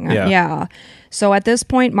something. Yeah. So at this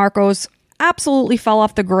point, Marcos absolutely fell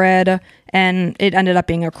off the grid and it ended up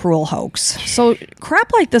being a cruel hoax. So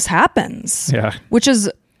crap like this happens, which is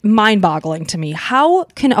mind-boggling to me. How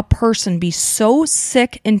can a person be so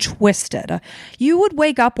sick and twisted? You would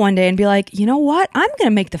wake up one day and be like, you know what? I'm going to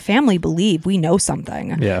make the family believe we know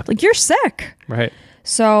something. Yeah. Like, you're sick. Right.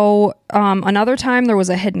 So another time there was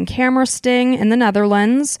a hidden camera sting in the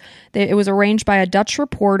Netherlands. It was arranged by a Dutch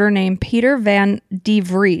reporter named Peter van de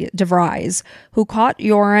Vries, who caught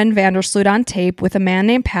Joran van der Sloot on tape with a man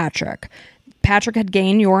named Patrick. Patrick had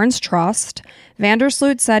gained Joran's trust. Van der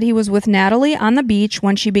Sloot said he was with Natalee on the beach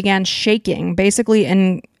when she began shaking, basically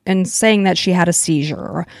in saying that she had a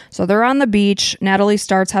seizure. So they're on the beach. Natalee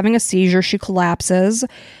starts having a seizure. She collapses.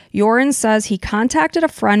 Joran says he contacted a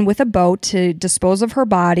friend with a boat to dispose of her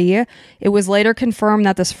body. It was later confirmed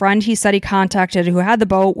that this friend he said he contacted who had the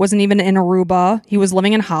boat wasn't even in Aruba. He was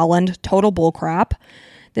living in Holland. Total bullcrap.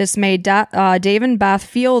 This made Dave and Beth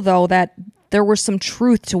feel, though, that there was some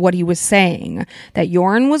truth to what he was saying, that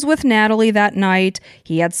Joran was with Natalee that night,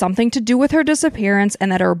 he had something to do with her disappearance,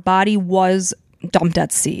 and that her body was dumped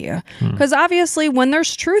at sea. Because obviously when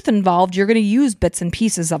there's truth involved, you're going to use bits and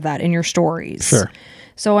pieces of that in your stories. Sure.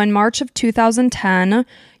 So in March of 2010,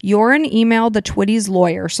 Joran emailed the Twitty's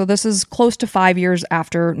lawyer. So this is close to 5 years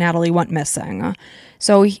after Natalee went missing.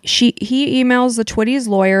 So he emails the Twitty's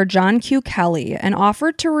lawyer, John Q. Kelly, and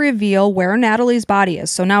offered to reveal where Natalee's body is.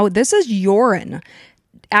 So now this is Joran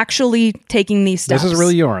actually taking these steps. This is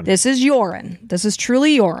really urine. This is urine. This is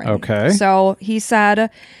truly urine. Okay. So he said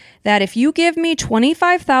that if you give me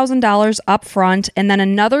 $25,000 up front and then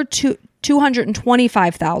another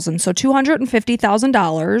 $225,000, so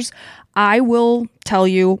 $250,000, I will tell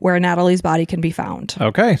you where Natalee's body can be found.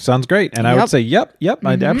 Okay, sounds great. And I would say, yep,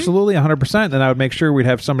 I'd absolutely 100%. Then I would make sure we'd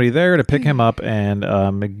have somebody there to pick him up and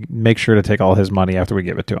make sure to take all his money after we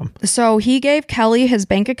give it to him. So he gave Kelly his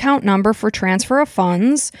bank account number for transfer of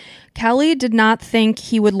funds. Kelly did not think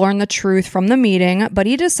he would learn the truth from the meeting, but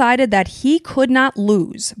he decided that he could not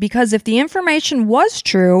lose because if the information was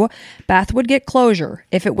true, Beth would get closure.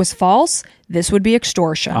 If it was false, this would be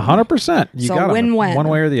extortion. 100%. You got it. Win-win. One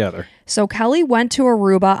way or the other. So Kelly went to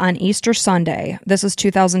Aruba on Easter Sunday. This is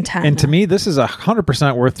 2010. And to me, this is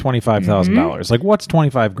 100% worth $25,000. Like, what's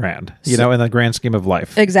 25 grand, in the grand scheme of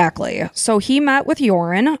life? Exactly. So he met with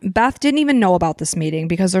Joran. Beth didn't even know about this meeting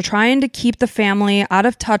because they're trying to keep the family out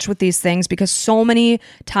of touch with these things because so many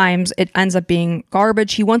times it ends up being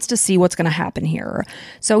garbage. He wants to see what's going to happen here.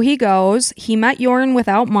 So he goes. He met Joran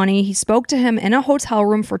without money. He spoke to him in a hotel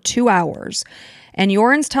room for 2 hours. And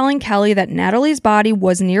Joran's telling Kelly that Natalee's body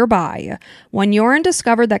was nearby. When Joran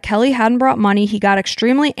discovered that Kelly hadn't brought money, he got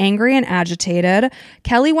extremely angry and agitated.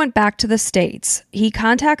 Kelly went back to the States. He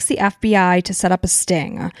contacts the FBI to set up a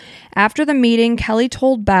sting. After the meeting, Kelly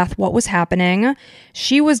told Beth what was happening.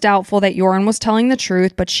 She was doubtful that Joran was telling the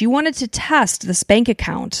truth, but she wanted to test this bank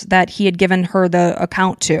account that he had given her the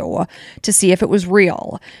account to see if it was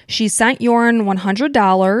real. She sent Joran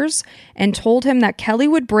 $100 and told him that Kelly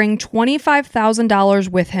would bring $25,000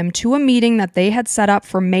 with him to a meeting that they had set up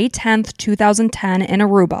for May 10th, 2010 in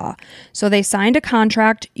Aruba. So they signed a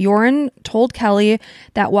contract. Joran told Kelly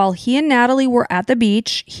that while he and Natalee were at the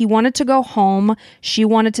beach, he wanted to go home. She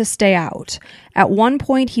wanted to stay out. At one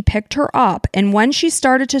point, he picked her up, and when she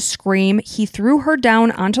started to scream, he threw her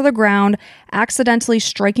down onto the ground, accidentally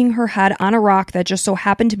striking her head on a rock that just so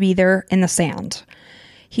happened to be there in the sand.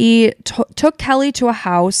 He took Kelly to a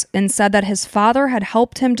house and said that his father had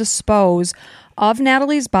helped him dispose of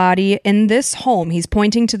Natalee's body in this home. He's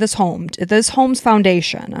pointing to this home's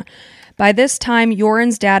foundation. By this time,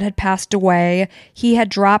 Joran's dad had passed away. He had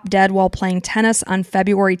dropped dead while playing tennis on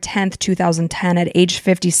February 10th, 2010 at age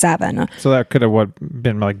 57. So that could have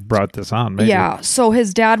been brought this on, maybe. Yeah, so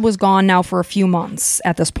his dad was gone now for a few months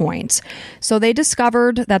at this point. So they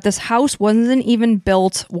discovered that this house wasn't even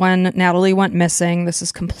built when Natalee went missing. This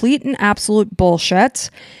is complete and absolute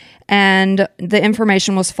bullshit. And the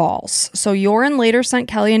information was false. So Joran later sent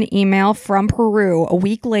Kelly an email from Peru a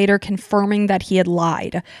week later confirming that he had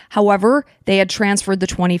lied. However, they had transferred the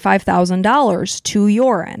 $25,000 to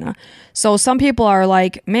Joran. So some people are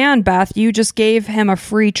like, man, Beth, you just gave him a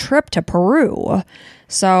free trip to Peru.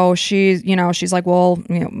 So she's like, well,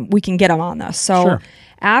 we can get him on this. So sure.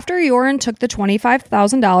 After Joran took the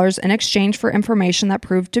 $25,000 in exchange for information that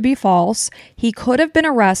proved to be false, he could have been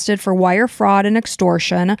arrested for wire fraud and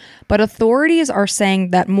extortion, but authorities are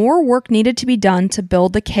saying that more work needed to be done to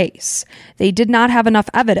build the case. They did not have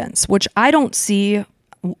enough evidence, which I don't see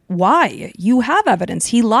why. You have evidence.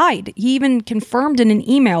 He lied. He even confirmed in an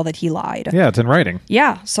email that he lied. Yeah, it's in writing.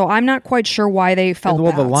 Yeah, so I'm not quite sure why they felt that.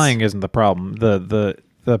 Well, the lying isn't the problem.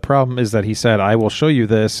 The problem is that he said, I will show you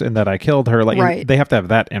this and that I killed her. Right. They have to have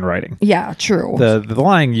that in writing. Yeah, true. The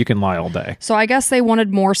lying, you can lie all day. So I guess they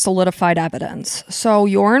wanted more solidified evidence. So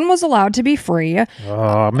Joran was allowed to be free.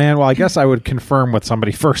 Oh, man. Well, I guess I would confirm with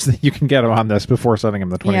somebody first that you can get him on this before sending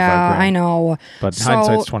him the 25 grand. grand. I know. But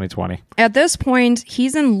hindsight's 20/20. At this point,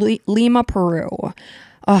 he's in Lima, Peru.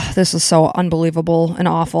 Oh, this is so unbelievable and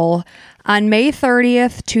awful. On May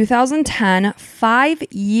 30th, 2010, 5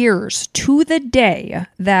 years to the day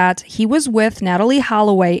that he was with Natalee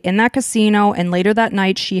Holloway in that casino and later that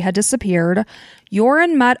night she had disappeared,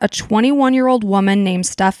 Joran met a 21-year-old woman named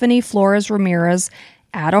Stephanie Flores Ramirez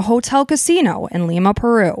at a hotel casino in Lima,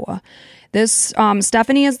 Peru. This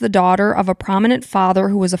Stephanie is the daughter of a prominent father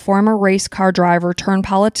who was a former race car driver turned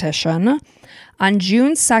politician. On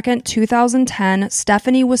June 2nd, 2010,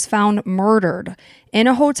 Stephanie was found murdered in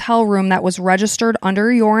a hotel room that was registered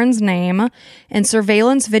under Joran's name, and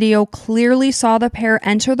surveillance video clearly saw the pair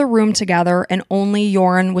enter the room together, and only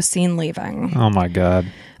Joran was seen leaving. Oh, my God.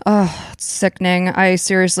 Ugh, it's sickening. I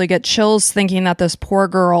seriously get chills thinking that this poor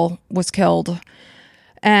girl was killed.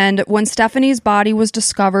 And when Stephanie's body was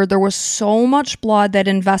discovered, there was so much blood that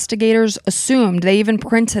investigators assumed, they even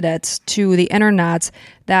printed it to the internet,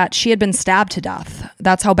 that she had been stabbed to death.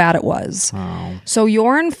 That's how bad it was. Oh. So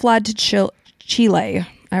Joran fled to Chile.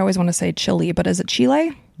 I always want to say Chile, but is it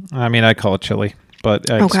Chile? I mean, I call it Chile. but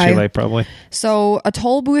it's Chile probably. So a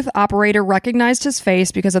toll booth operator recognized his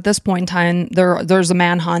face because at this point in time, there's a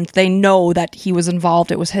manhunt. They know that he was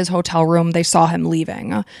involved. It was his hotel room. They saw him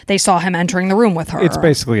leaving. They saw him entering the room with her. It's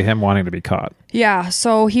basically him wanting to be caught. Yeah,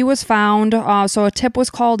 so he was found. So a tip was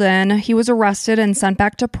called in. He was arrested and sent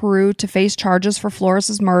back to Peru to face charges for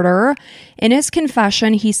Flores' murder. In his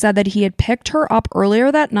confession, he said that he had picked her up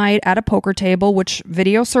earlier that night at a poker table, which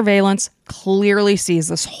video surveillance clearly sees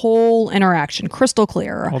this whole interaction, crystal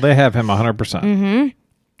clear. Well, they have him 100%. Mm-hmm.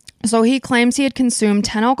 So he claims he had consumed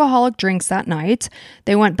 10 alcoholic drinks that night.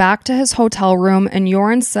 They went back to his hotel room, and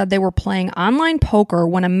Joran said they were playing online poker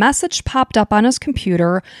when a message popped up on his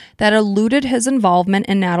computer that alluded his involvement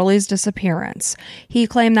in Natalee's disappearance. He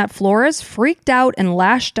claimed that Flores freaked out and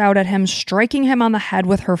lashed out at him, striking him on the head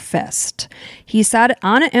with her fist. He said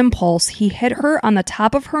on an impulse, he hit her on the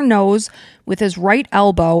top of her nose with his right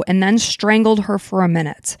elbow and then strangled her for a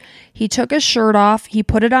minute. He took his shirt off, he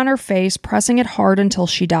put it on her face, pressing it hard until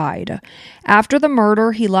she died. After the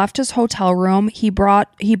murder, he left his hotel room. He bought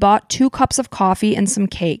 2 cups of coffee and some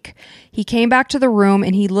cake. He came back to the room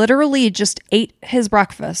and he literally just ate his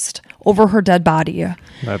breakfast over her dead body.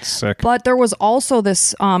 That's sick. But there was also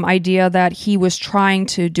this idea that he was trying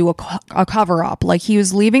to do a cover-up. Like, he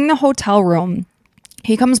was leaving the hotel room.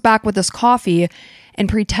 He comes back with this coffee and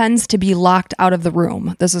pretends to be locked out of the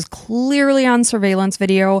room. This is clearly on surveillance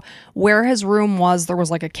video. Where his room was, there was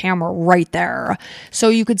like a camera right there. So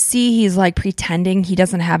you could see he's like pretending he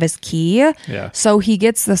doesn't have his key. Yeah. So he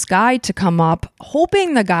gets this guy to come up,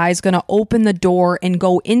 hoping the guy's going to open the door and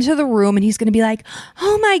go into the room, and he's going to be like,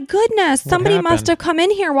 oh my goodness, somebody must have come in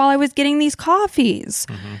here while I was getting these coffees.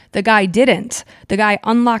 Mm-hmm. The guy didn't. The guy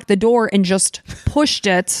unlocked the door and just pushed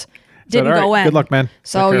it. Didn't go in. Good luck, man.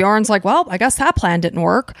 So Joran's like, well, I guess that plan didn't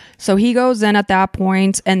work. So he goes in at that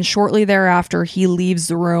point, and shortly thereafter, he leaves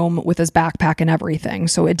the room with his backpack and everything.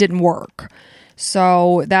 So it didn't work.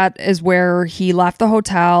 So that is where he left the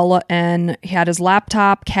hotel, and he had his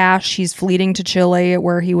laptop, cash. He's fleeing to Chile,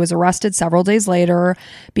 where he was arrested several days later.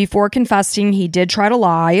 Before confessing, he did try to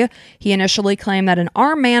lie. He initially claimed that an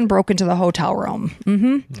armed man broke into the hotel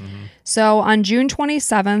room. So on June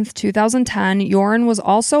 27th, 2010, Joran was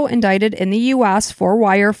also indicted in the U.S. for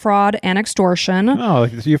wire fraud and extortion. Oh,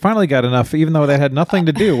 you finally got enough, even though that had nothing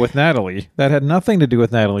to do with Natalee. That had nothing to do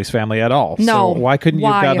with Natalie's family at all. No. So why couldn't you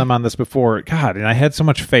have gotten them on this before? God, and I had so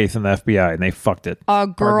much faith in the FBI, and they fucked it. A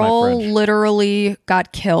girl literally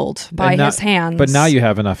got killed by his hands. But now you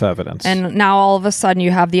have enough evidence. And now all of a sudden you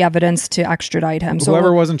have the evidence to extradite him. So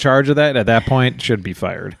whoever was in charge of that at that point should be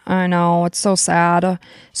fired. I know. It's so sad.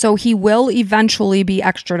 So he will eventually be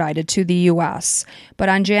extradited to the U.S. But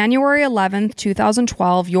on January 11th,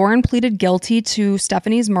 2012, Joran pleaded guilty to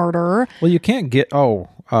Stephanie's murder. Well, you can't get...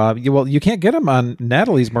 you can't get him on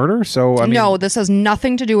Natalee's murder, so I mean... No, this has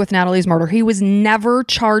nothing to do with Natalee's murder. He was never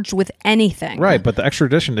charged with anything. Right, but the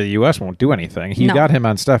extradition to the U.S. won't do anything. He got him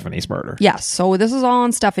on Stephanie's murder. Yes, so this is all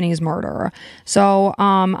on Stephanie's murder. So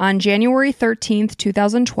on January 13th,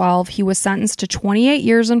 2012, he was sentenced to 28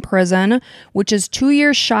 years in prison, which is 2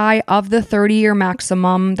 years shy of the 30-year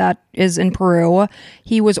maximum that is in Peru.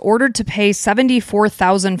 He was ordered to pay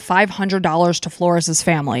 $74,500 to Flores'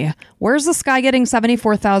 family. Where's this guy getting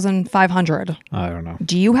 $74,500? I don't know.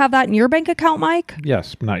 Do you have that in your bank account, Mike?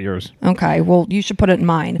 Yes, not yours. Okay, well, you should put it in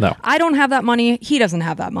mine. No. I don't have that money. He doesn't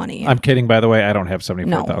have that money. I'm kidding, by the way. I don't have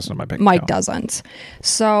 $74,000 in my bank account. Mike doesn't.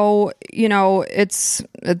 So, it's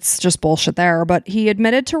just bullshit there. But he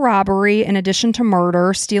admitted to robbery in addition to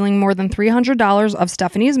murder, stealing more than $300 of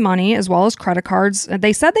Stephanie's money as well as credit cards.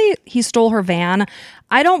 They said he stole her van.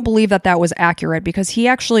 I don't believe that was accurate because he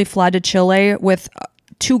actually fled to Chile with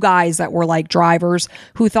 2 guys that were like drivers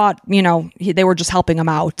who thought, they were just helping him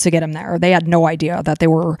out to get him there. They had no idea that they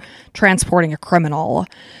were transporting a criminal.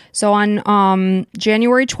 So on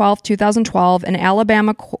January 12th, 2012, an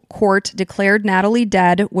Alabama court declared Natalee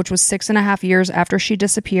dead, which was 6.5 years after she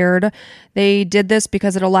disappeared. They did this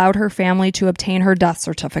because it allowed her family to obtain her death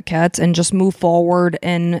certificate and just move forward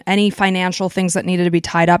in any financial things that needed to be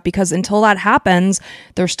tied up, because until that happens,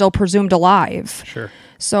 they're still presumed alive. Sure.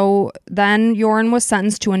 So then Joran was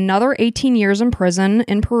sentenced to another 18 years in prison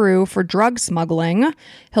in Peru for drug smuggling.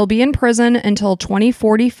 He'll be in prison until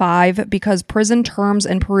 2045 because prison terms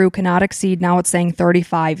in Peru cannot exceed, now it's saying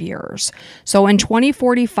 35 years. So in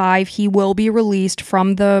 2045, he will be released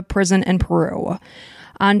from the prison in Peru.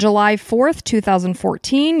 On July 4th,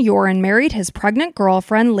 2014, Joran married his pregnant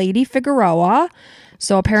girlfriend, Lady Figueroa.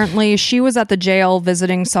 So apparently she was at the jail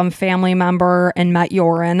visiting some family member and met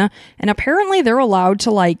Joran. And apparently they're allowed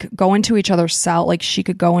to like go into each other's cell. Like she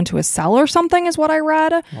could go into a cell or something is what I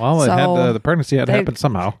read. Well, the pregnancy had to happen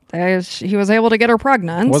somehow. He was able to get her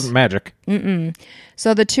pregnant. It wasn't magic.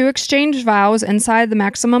 So the two exchanged vows inside the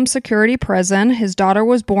maximum security prison. His daughter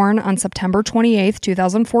was born on September 28th,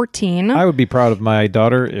 2014. I would be proud of my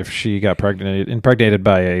daughter if she got impregnated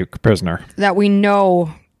by a prisoner. That we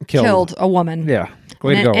know killed a woman. Yeah.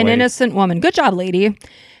 Way to go, an lady. innocent woman. Good job, lady.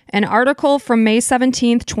 An article from May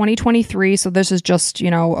 17th, 2023, so this is just,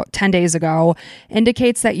 10 days ago,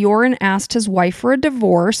 indicates that Joran asked his wife for a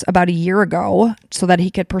divorce about a year ago so that he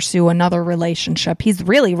could pursue another relationship. He's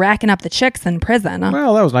really racking up the chicks in prison.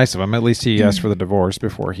 Well, that was nice of him. At least he asked for the divorce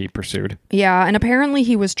before he pursued. Yeah, and apparently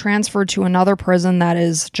he was transferred to another prison that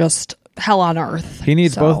is just hell on earth. He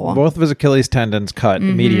needs both of his Achilles tendons cut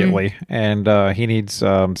immediately, and he needs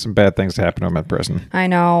some bad things to happen to him in prison. I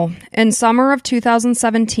know. In summer of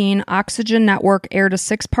 2017, Oxygen Network aired a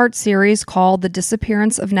 6-part series called The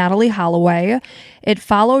Disappearance of Natalee Holloway. It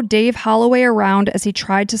followed Dave Holloway around as he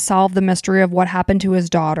tried to solve the mystery of what happened to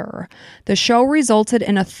his daughter. The show resulted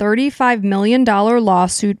in a $35 million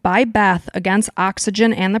lawsuit by Beth against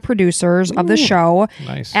Oxygen and the producers of the show.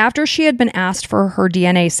 Nice. After she had been asked for her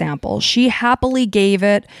DNA sample. She happily gave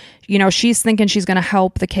it. She's thinking she's going to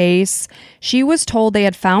help the case. She was told they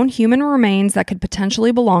had found human remains that could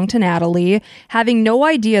potentially belong to Natalee, having no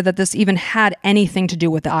idea that this even had anything to do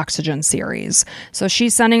with the Oxygen series. So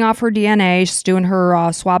she's sending off her DNA, she's doing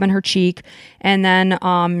her swabbing her cheek, and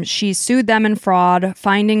then she sued them in fraud.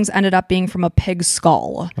 Findings ended up being from a pig's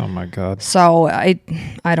skull. Oh my God. So I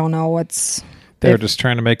don't know what's... They were just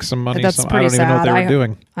trying to make some money. That's I pretty don't even know what sad. they were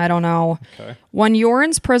doing. I don't know. Okay. When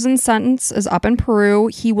Joran's prison sentence is up in Peru,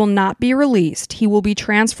 he will not be released. He will be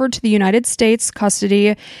transferred to the United States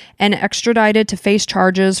custody and extradited to face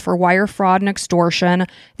charges for wire fraud and extortion.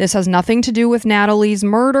 This has nothing to do with Natalee's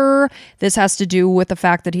murder. This has to do with the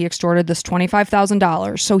fact that he extorted this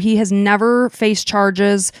 $25,000. So he has never faced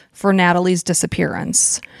charges for Natalee's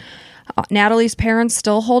disappearance. Natalee's parents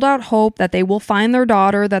still hold out hope that they will find their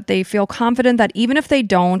daughter, that they feel confident that even if they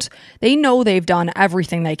don't, they know they've done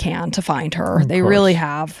everything they can to find her. They really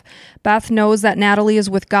have. Beth knows that Natalee is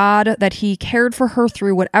with God, that he cared for her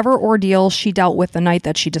through whatever ordeal she dealt with the night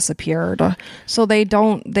that she disappeared. So they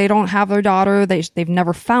don't have their daughter. They've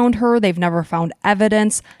never found her. They've never found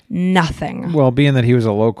evidence. Nothing. Well, being that he was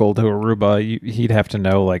a local to Aruba, he'd have to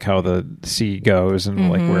know like how the sea goes and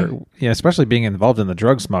like where, especially being involved in the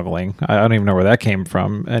drug smuggling. I don't even know where that came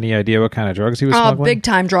from. Any idea what kind of drugs he was smuggling? Big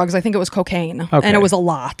time drugs. I think it was cocaine, and it was a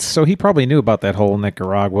lot. So he probably knew about that whole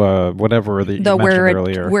Nicaragua, whatever that you mentioned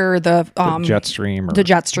earlier. Where the jet stream goes. Not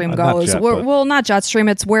jet stream.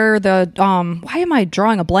 It's where the why am I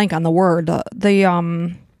drawing a blank on the word?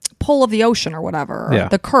 The pull of the ocean or whatever. Yeah.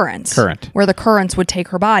 The current. Where the currents would take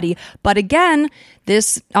her body. But again,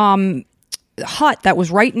 this hut that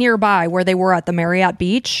was right nearby where they were at the Marriott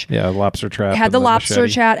Beach. Yeah, lobster trap. Had the lobster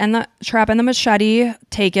trap and the machete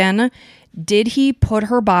taken. Did he put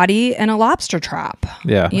her body in a lobster trap?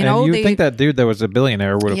 Yeah. And you think that dude that was a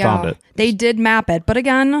billionaire would have found it. They did map it. But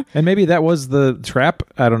again... And maybe that was the trap?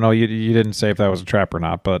 I don't know. You didn't say if that was a trap or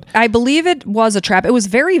not, but... I believe it was a trap. It was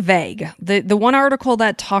very vague. The one article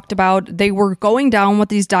that talked about they were going down with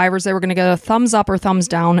these divers. They were going to get a thumbs up or thumbs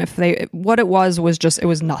down. What it was just, it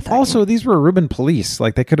was nothing. Also, these were Aruban police.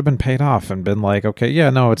 Like, they could have been paid off and been like, okay, yeah,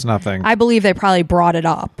 no, it's nothing. I believe they probably brought it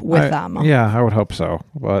up with them. Yeah, I would hope so.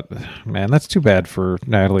 But, man, that's too bad for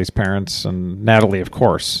Natalee's parents and Natalee, of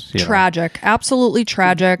course. Tragic. Absolutely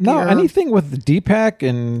tragic. No, anything with Deepak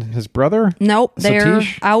and his brother? Nope, they're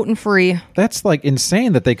Satish? out and free. That's like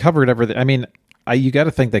insane that they covered everything. I mean, you got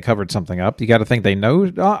to think they covered something up. You got to think they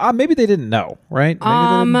know. Maybe they didn't know, right?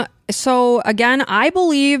 So again, I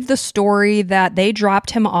believe the story that they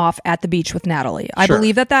dropped him off at the beach with Natalee. I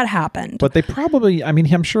believe that happened. But they probably,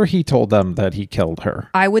 I'm sure he told them that he killed her.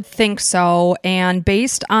 I would think so. And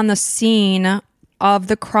based on the scene of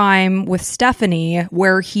the crime with Stephanie,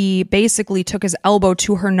 where he basically took his elbow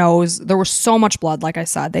to her nose, there was so much blood, like I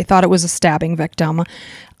said. They thought it was a stabbing victim.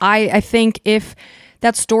 I think if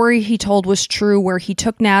that story he told was true, where he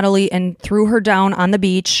took Natalee and threw her down on the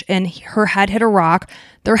beach and her head hit a rock,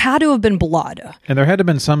 there had to have been blood. And there had to have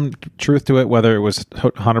been some truth to it, whether it was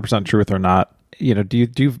 100% truth or not. Do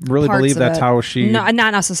you really believe that's how she... No,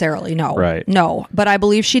 not necessarily, no. Right. No, but I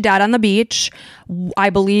believe she died on the beach. I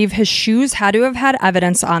believe his shoes had to have had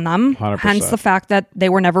evidence on them. 100%. Hence the fact that they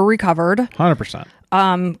were never recovered.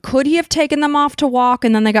 100%. Could he have taken them off to walk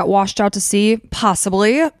and then they got washed out to sea?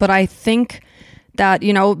 Possibly, but I think that,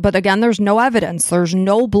 but again, there's no evidence. There's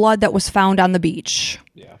no blood that was found on the beach.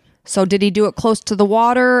 Yeah. So did he do it close to the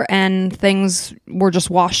water and things were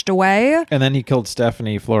just washed away? And then he killed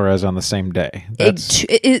Stephanie Flores on the same day.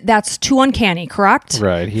 That's too uncanny, correct?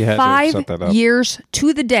 Right. He had to set that up. 5 years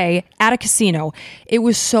to the day at a casino. It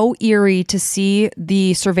was so eerie to see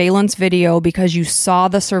the surveillance video because you saw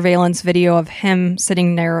the surveillance video of him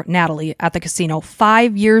sitting there, Natalee, at the casino.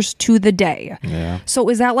 5 years to the day. Yeah. So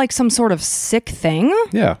is that like some sort of sick thing?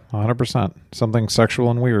 Yeah, 100%. Something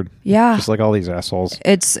sexual and weird. Yeah. Just like all these assholes.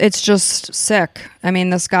 It's just sick. I mean,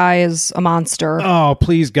 this guy is a monster. Oh,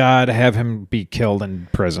 please, God, have him be killed in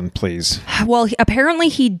prison, please. Well, apparently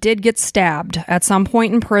he did get stabbed at some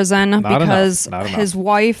point in prison because his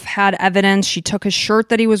wife had evidence. She took his shirt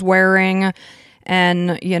that he was wearing.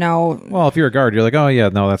 And, well, if you're a guard, you're like, oh, yeah,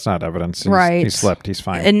 no, that's not evidence. Right. He slept. He's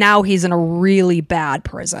fine. And now he's in a really bad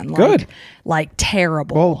prison. Good. Like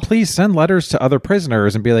terrible. Well, please send letters to other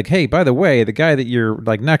prisoners and be like, hey, by the way, the guy that you're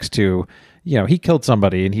like next to, he killed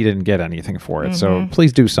somebody and he didn't get anything for it. Mm-hmm. So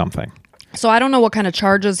please do something. So I don't know what kind of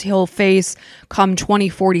charges he'll face come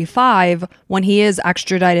 2045 when he is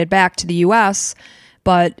extradited back to the U.S.,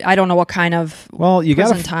 but I don't know what kind of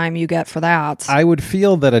prison time you get for that. I would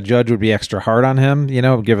feel that a judge would be extra hard on him,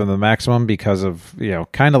 give him the maximum because of,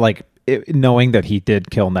 kind of like knowing that he did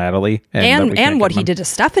kill Natalee. And what he did to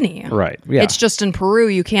Stephanie. Right. Yeah. It's just in Peru,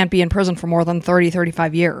 you can't be in prison for more than 30,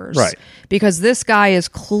 35 years. Right. Because this guy is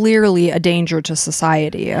clearly a danger to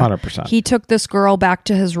society. 100%. He took this girl back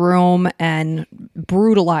to his room and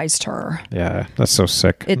brutalized her. Yeah, that's so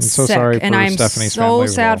sick. It's I'm so sick. sorry for and I'm Stephanie's so family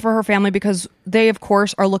sad for her family because they, of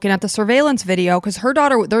course, are looking at the surveillance video because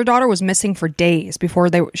their daughter was missing for days before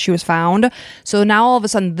she was found. So now all of a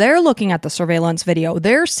sudden they're looking at the surveillance video.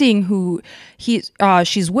 They're seeing who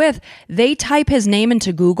she's with. They type his name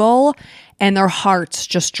into Google and their hearts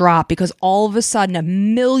just drop because all of a sudden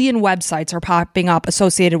 1 million websites are popping up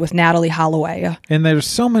associated with Natalee Holloway. And there's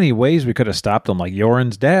so many ways we could have stopped him. Like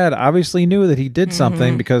Yoren's dad obviously knew that he did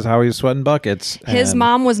something because how he was sweating buckets. His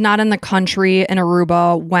mom was not in the country in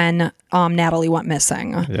Aruba when Natalee went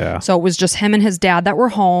missing. Yeah. So it was just him and his dad that were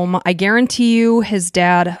home. I guarantee you his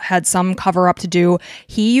dad had some cover up to do.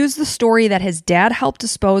 He used the story that his dad helped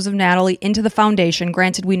dispose of Natalee into the foundation.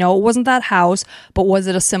 Granted, we know it wasn't that house, but was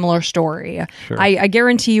it a similar story? Sure. I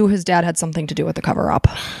guarantee you his dad had something to do with the cover up.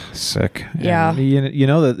 Sick. Yeah. And you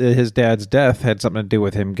know that his dad's death had something to do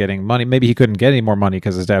with him getting money. Maybe he couldn't get any more money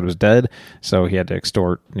because his dad was dead. So he had to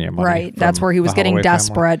extort money. Right. That's where he was getting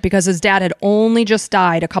desperate because his dad had only just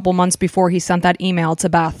died a couple months before he sent that email to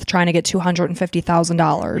Beth trying to get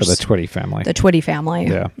 $250,000. For the Twitty family. The Twitty family.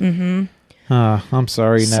 Yeah. Mm-hmm. I'm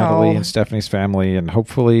sorry, Natalee and Stephanie's family, and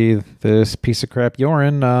hopefully this piece of crap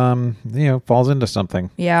Yoren, falls into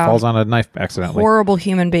something. Yeah. Falls on a knife accidentally. Horrible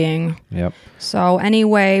human being. Yep. So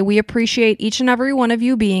anyway, we appreciate each and every one of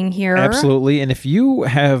you being here. Absolutely. And if you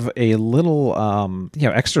have a little,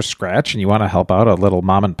 extra scratch and you want to help out a little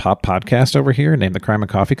mom and pop podcast over here named the Crime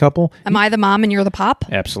and Coffee Couple. Am I the mom and you're the pop?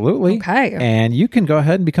 Absolutely. Okay. And you can go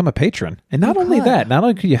ahead and become a patron. And not only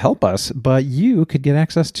could you help us, but you could get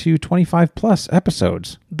access to 25 plus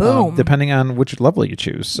episodes. Boom. Depending on which level you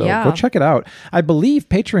choose. So go check it out. I believe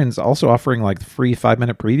patrons also offering like free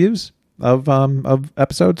 5-minute previews of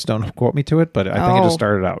episodes. Don't quote me to it, but I think it just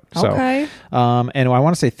started out. Okay. So, and I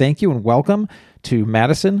want to say thank you and welcome to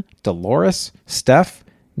Madison, Dolores, Steph,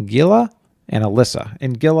 Gila, and Alyssa.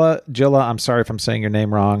 And Gilla, I'm sorry if I'm saying your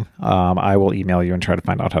name wrong. I will email you and try to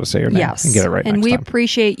find out how to say your name and get it right and next time. And we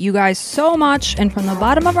appreciate you guys so much. And from the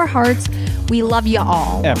bottom of our hearts, we love you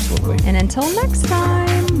all. Absolutely. And until next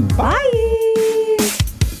time, bye.